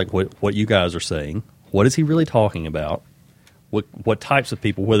about? Like what you guys are saying. What is he really talking about? What types of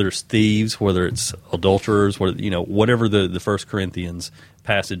people, whether it's thieves, whether it's adulterers, whatever the 1 Corinthians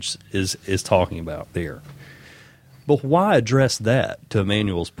passage is talking about there. But why address that to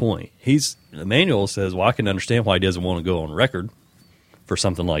Emmanuel's point? Emmanuel says, well, I can understand why he doesn't want to go on record for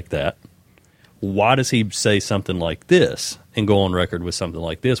something like that. Why does he say something like this and go on record with something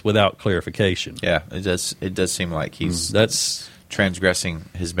like this without clarification? Yeah, it does seem like that's transgressing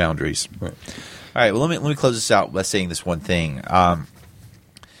his boundaries. Right. All right, well, let me close this out by saying this one thing.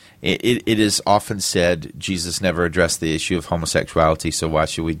 It is often said Jesus never addressed the issue of homosexuality, so why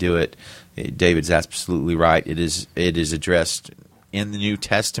should we do it? David's absolutely right. It is addressed in the New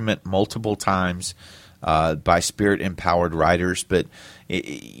Testament multiple times by Spirit-empowered writers. But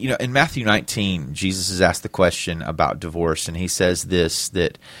in Matthew 19, Jesus is asked the question about divorce, and he says this,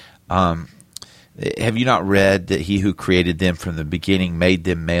 that have you not read that he who created them from the beginning made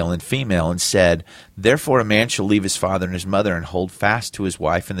them male and female, and said, therefore a man shall leave his father and his mother and hold fast to his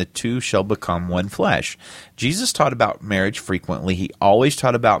wife, and the two shall become one flesh. Jesus taught about marriage frequently. He always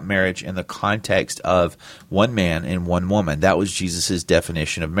taught about marriage in the context of one man and one woman. That was Jesus'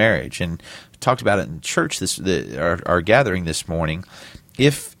 definition of marriage, and talked about it in church, our gathering this morning.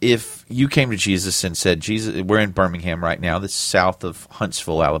 If you came to Jesus and said, Jesus, we're in Birmingham right now, that's south of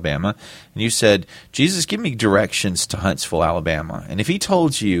Huntsville, Alabama, and you said, Jesus, give me directions to Huntsville, Alabama. And if he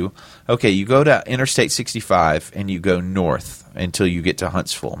told you, okay, you go to Interstate 65 and you go north until you get to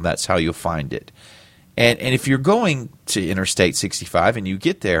Huntsville, and that's how you'll find it. And if you're going to Interstate 65 and you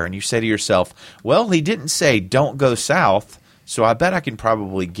get there and you say to yourself, well, he didn't say don't go south, so I bet I can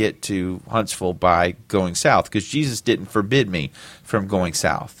probably get to Huntsville by going south, because Jesus didn't forbid me from going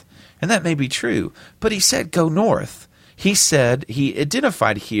south. And that may be true, but he said go north. He said, he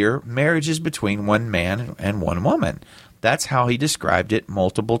identified here marriage is between one man and one woman. That's how he described it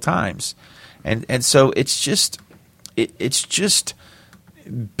multiple times. And so it's just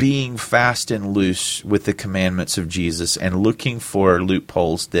being fast and loose with the commandments of Jesus and looking for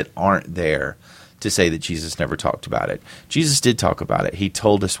loopholes that aren't there to say that Jesus never talked about it. Jesus did talk about it. He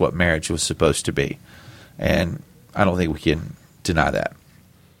told us what marriage was supposed to be. And I don't think we can deny that.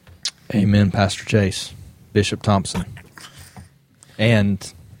 Amen, Pastor Chase, Bishop Thompson.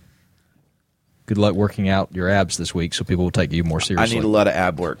 And Good luck working out your abs this week so people will take you more I seriously. need a lot of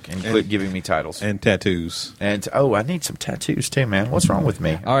ab work and quit giving me titles. And tattoos. And I need some tattoos too, man. What's wrong with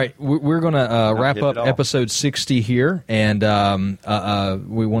me? All right, we're going to wrap hip up at all. episode 60 here, and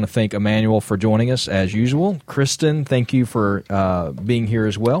we want to thank Emmanuel for joining us as usual. Kristen, thank you for being here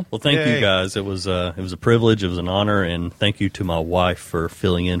as well. Well, thank Yay. you guys. It was a privilege. It was an honor, and thank you to my wife for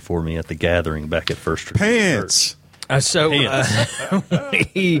filling in for me at the gathering back at First Church. Pants. He,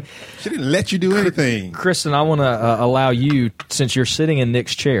 She didn't let you do anything. Kristen, I want to allow you, since you're sitting in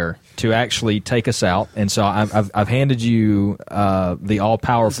Nick's chair, to actually take us out. And so I've handed you the all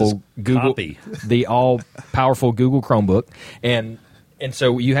powerful Google, copy. the all powerful Google Chromebook, and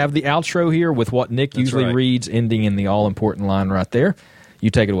so you have the outro here with what Nick usually right. reads, ending in the all important line right there. You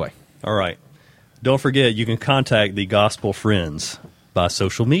take it away. All right. Don't forget, you can contact the Gospel Friends by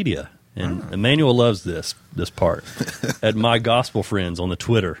social media. And Emmanuel loves this part. At My Gospel Friends on the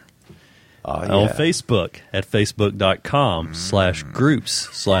Twitter. On Facebook at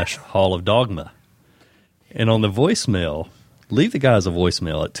facebook.com/groups/Hall of Dogma. And on the voicemail, leave the guys a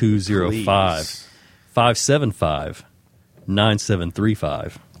voicemail at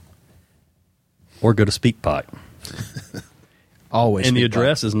 205-575-9735. Or go to SpeakPipe. Always. And the SpeakPipe.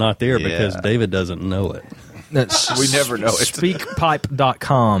 address is not there because Yeah. David doesn't know it. That's We never know it.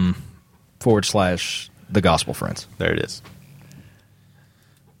 speakpipe.com/the Gospel Friends. There it is.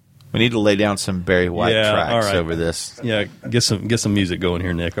 We need to lay down some Barry White Yeah, tracks all right. over this. Yeah, get some music going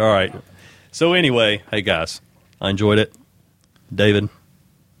here, Nick. All right. So anyway, hey guys, I enjoyed it. David,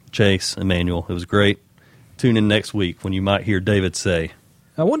 Chase, Emmanuel, it was great. Tune in next week when you might hear David say,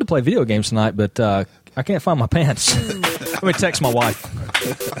 I wanted to play video games tonight, but I can't find my pants. Let me text my wife.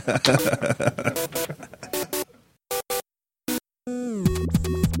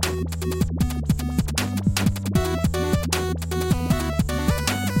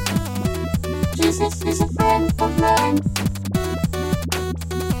 Jesus is a friend of mine.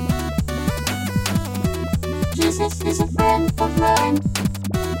 Jesus is a friend of mine.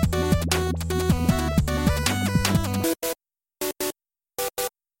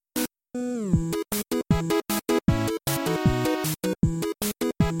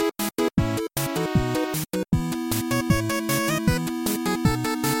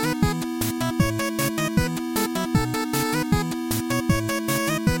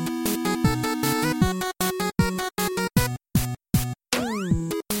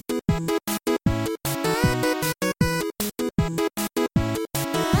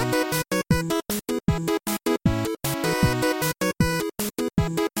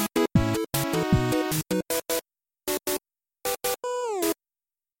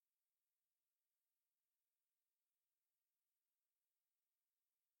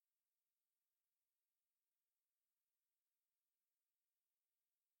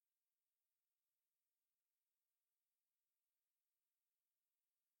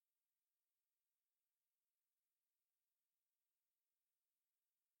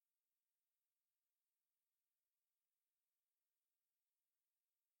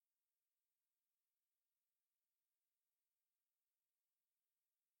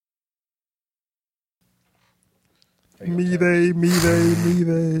 Me they.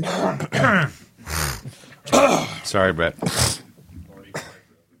 Sorry, Brett.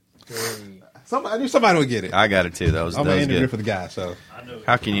 I knew somebody would get it. I got it too. That was I'm going to good. interview for the guy, so.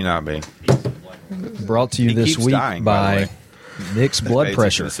 How can you not be? Brought to you He this keeps week dying, by the by Nick's blood Pay attention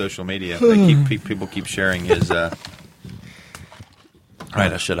pressure. to social media. They people keep sharing his. All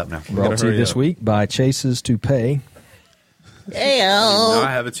right, I'll shut up now. Brought to you hurry this up. week by Chase's Toupee. Now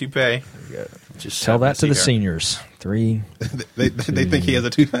I have a toupee. Just Tell happened that to the see her. seniors. 3. They think he has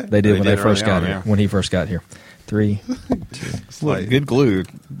a toupee? They did They when did they first early got on, here. yeah. When he first got here. 3. Look, good glue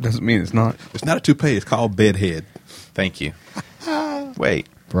doesn't mean it's not. It's not a toupee. It's called bedhead. Thank you. Wait,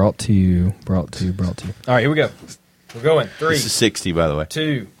 Brought to you. All right, here we go. We're going. 3, this is 60, by the way.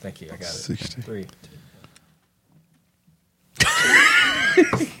 2. Thank you. I got it. 60. 3.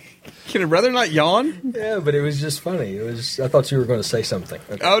 Can a brother not yawn? Yeah, but it was just funny. It was. I thought you were going to say something.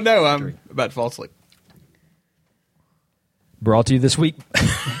 Okay. Oh, no, I'm about to fall asleep. Brought to you this week.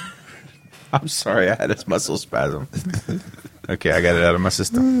 I'm sorry, I had a muscle spasm. Okay, I got it out of my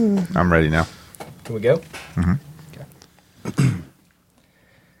system. I'm ready now. Can we go? Mm-hmm. Okay.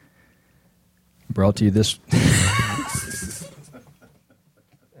 Brought to you this.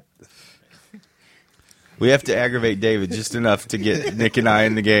 We have to aggravate David just enough to get Nick and I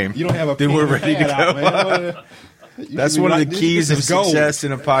in the game. You don't have a Then we're ready to pad go. out, man. That's one of the keys of success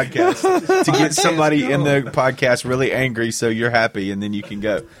in a podcast, to get somebody in the podcast really angry so you're happy and then you can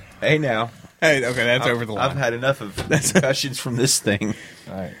go, hey now. Hey, okay, that's over the line. I've had enough of concussions from this thing.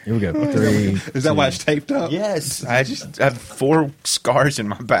 All right, here we go. 3. Is that why it's taped up? Yes, I just have 4 scars in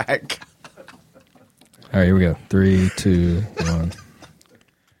my back. All right, here we go. 3, 2, 1.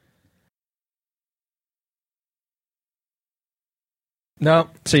 No,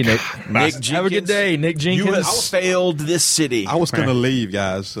 see you, Nick. Nick Jenkins, Have a good day, Nick You have Jenkins. failed this city. I was going to leave,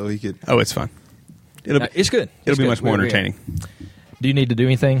 guys, so he could. Oh, it's fun. It'll It's good. It'll It's be good. much more We- entertaining. Do you need to do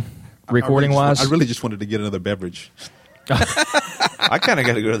anything recording wise? I really just wanted to get another beverage. I kind of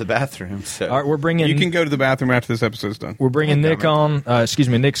got to go to the bathroom. So. All right, we're bringing. You can go to the bathroom after this episode's done. We're bringing Nick on. Excuse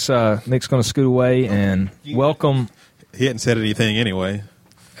me, Nick's going to scoot away and welcome. He hadn't said anything anyway.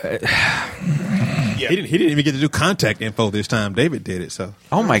 He didn't even get to do contact info this time. David did it, so.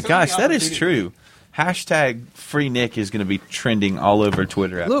 Oh my gosh, that is true. Hashtag free Nick is going to be trending all over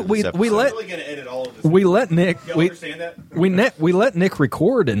Twitter. After Look, this we episode. let going to edit all of this. we let Nick we understand that? we let Nick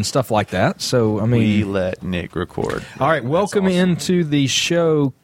record and stuff like that. So I mean, We let Nick record. all right, welcome into the show.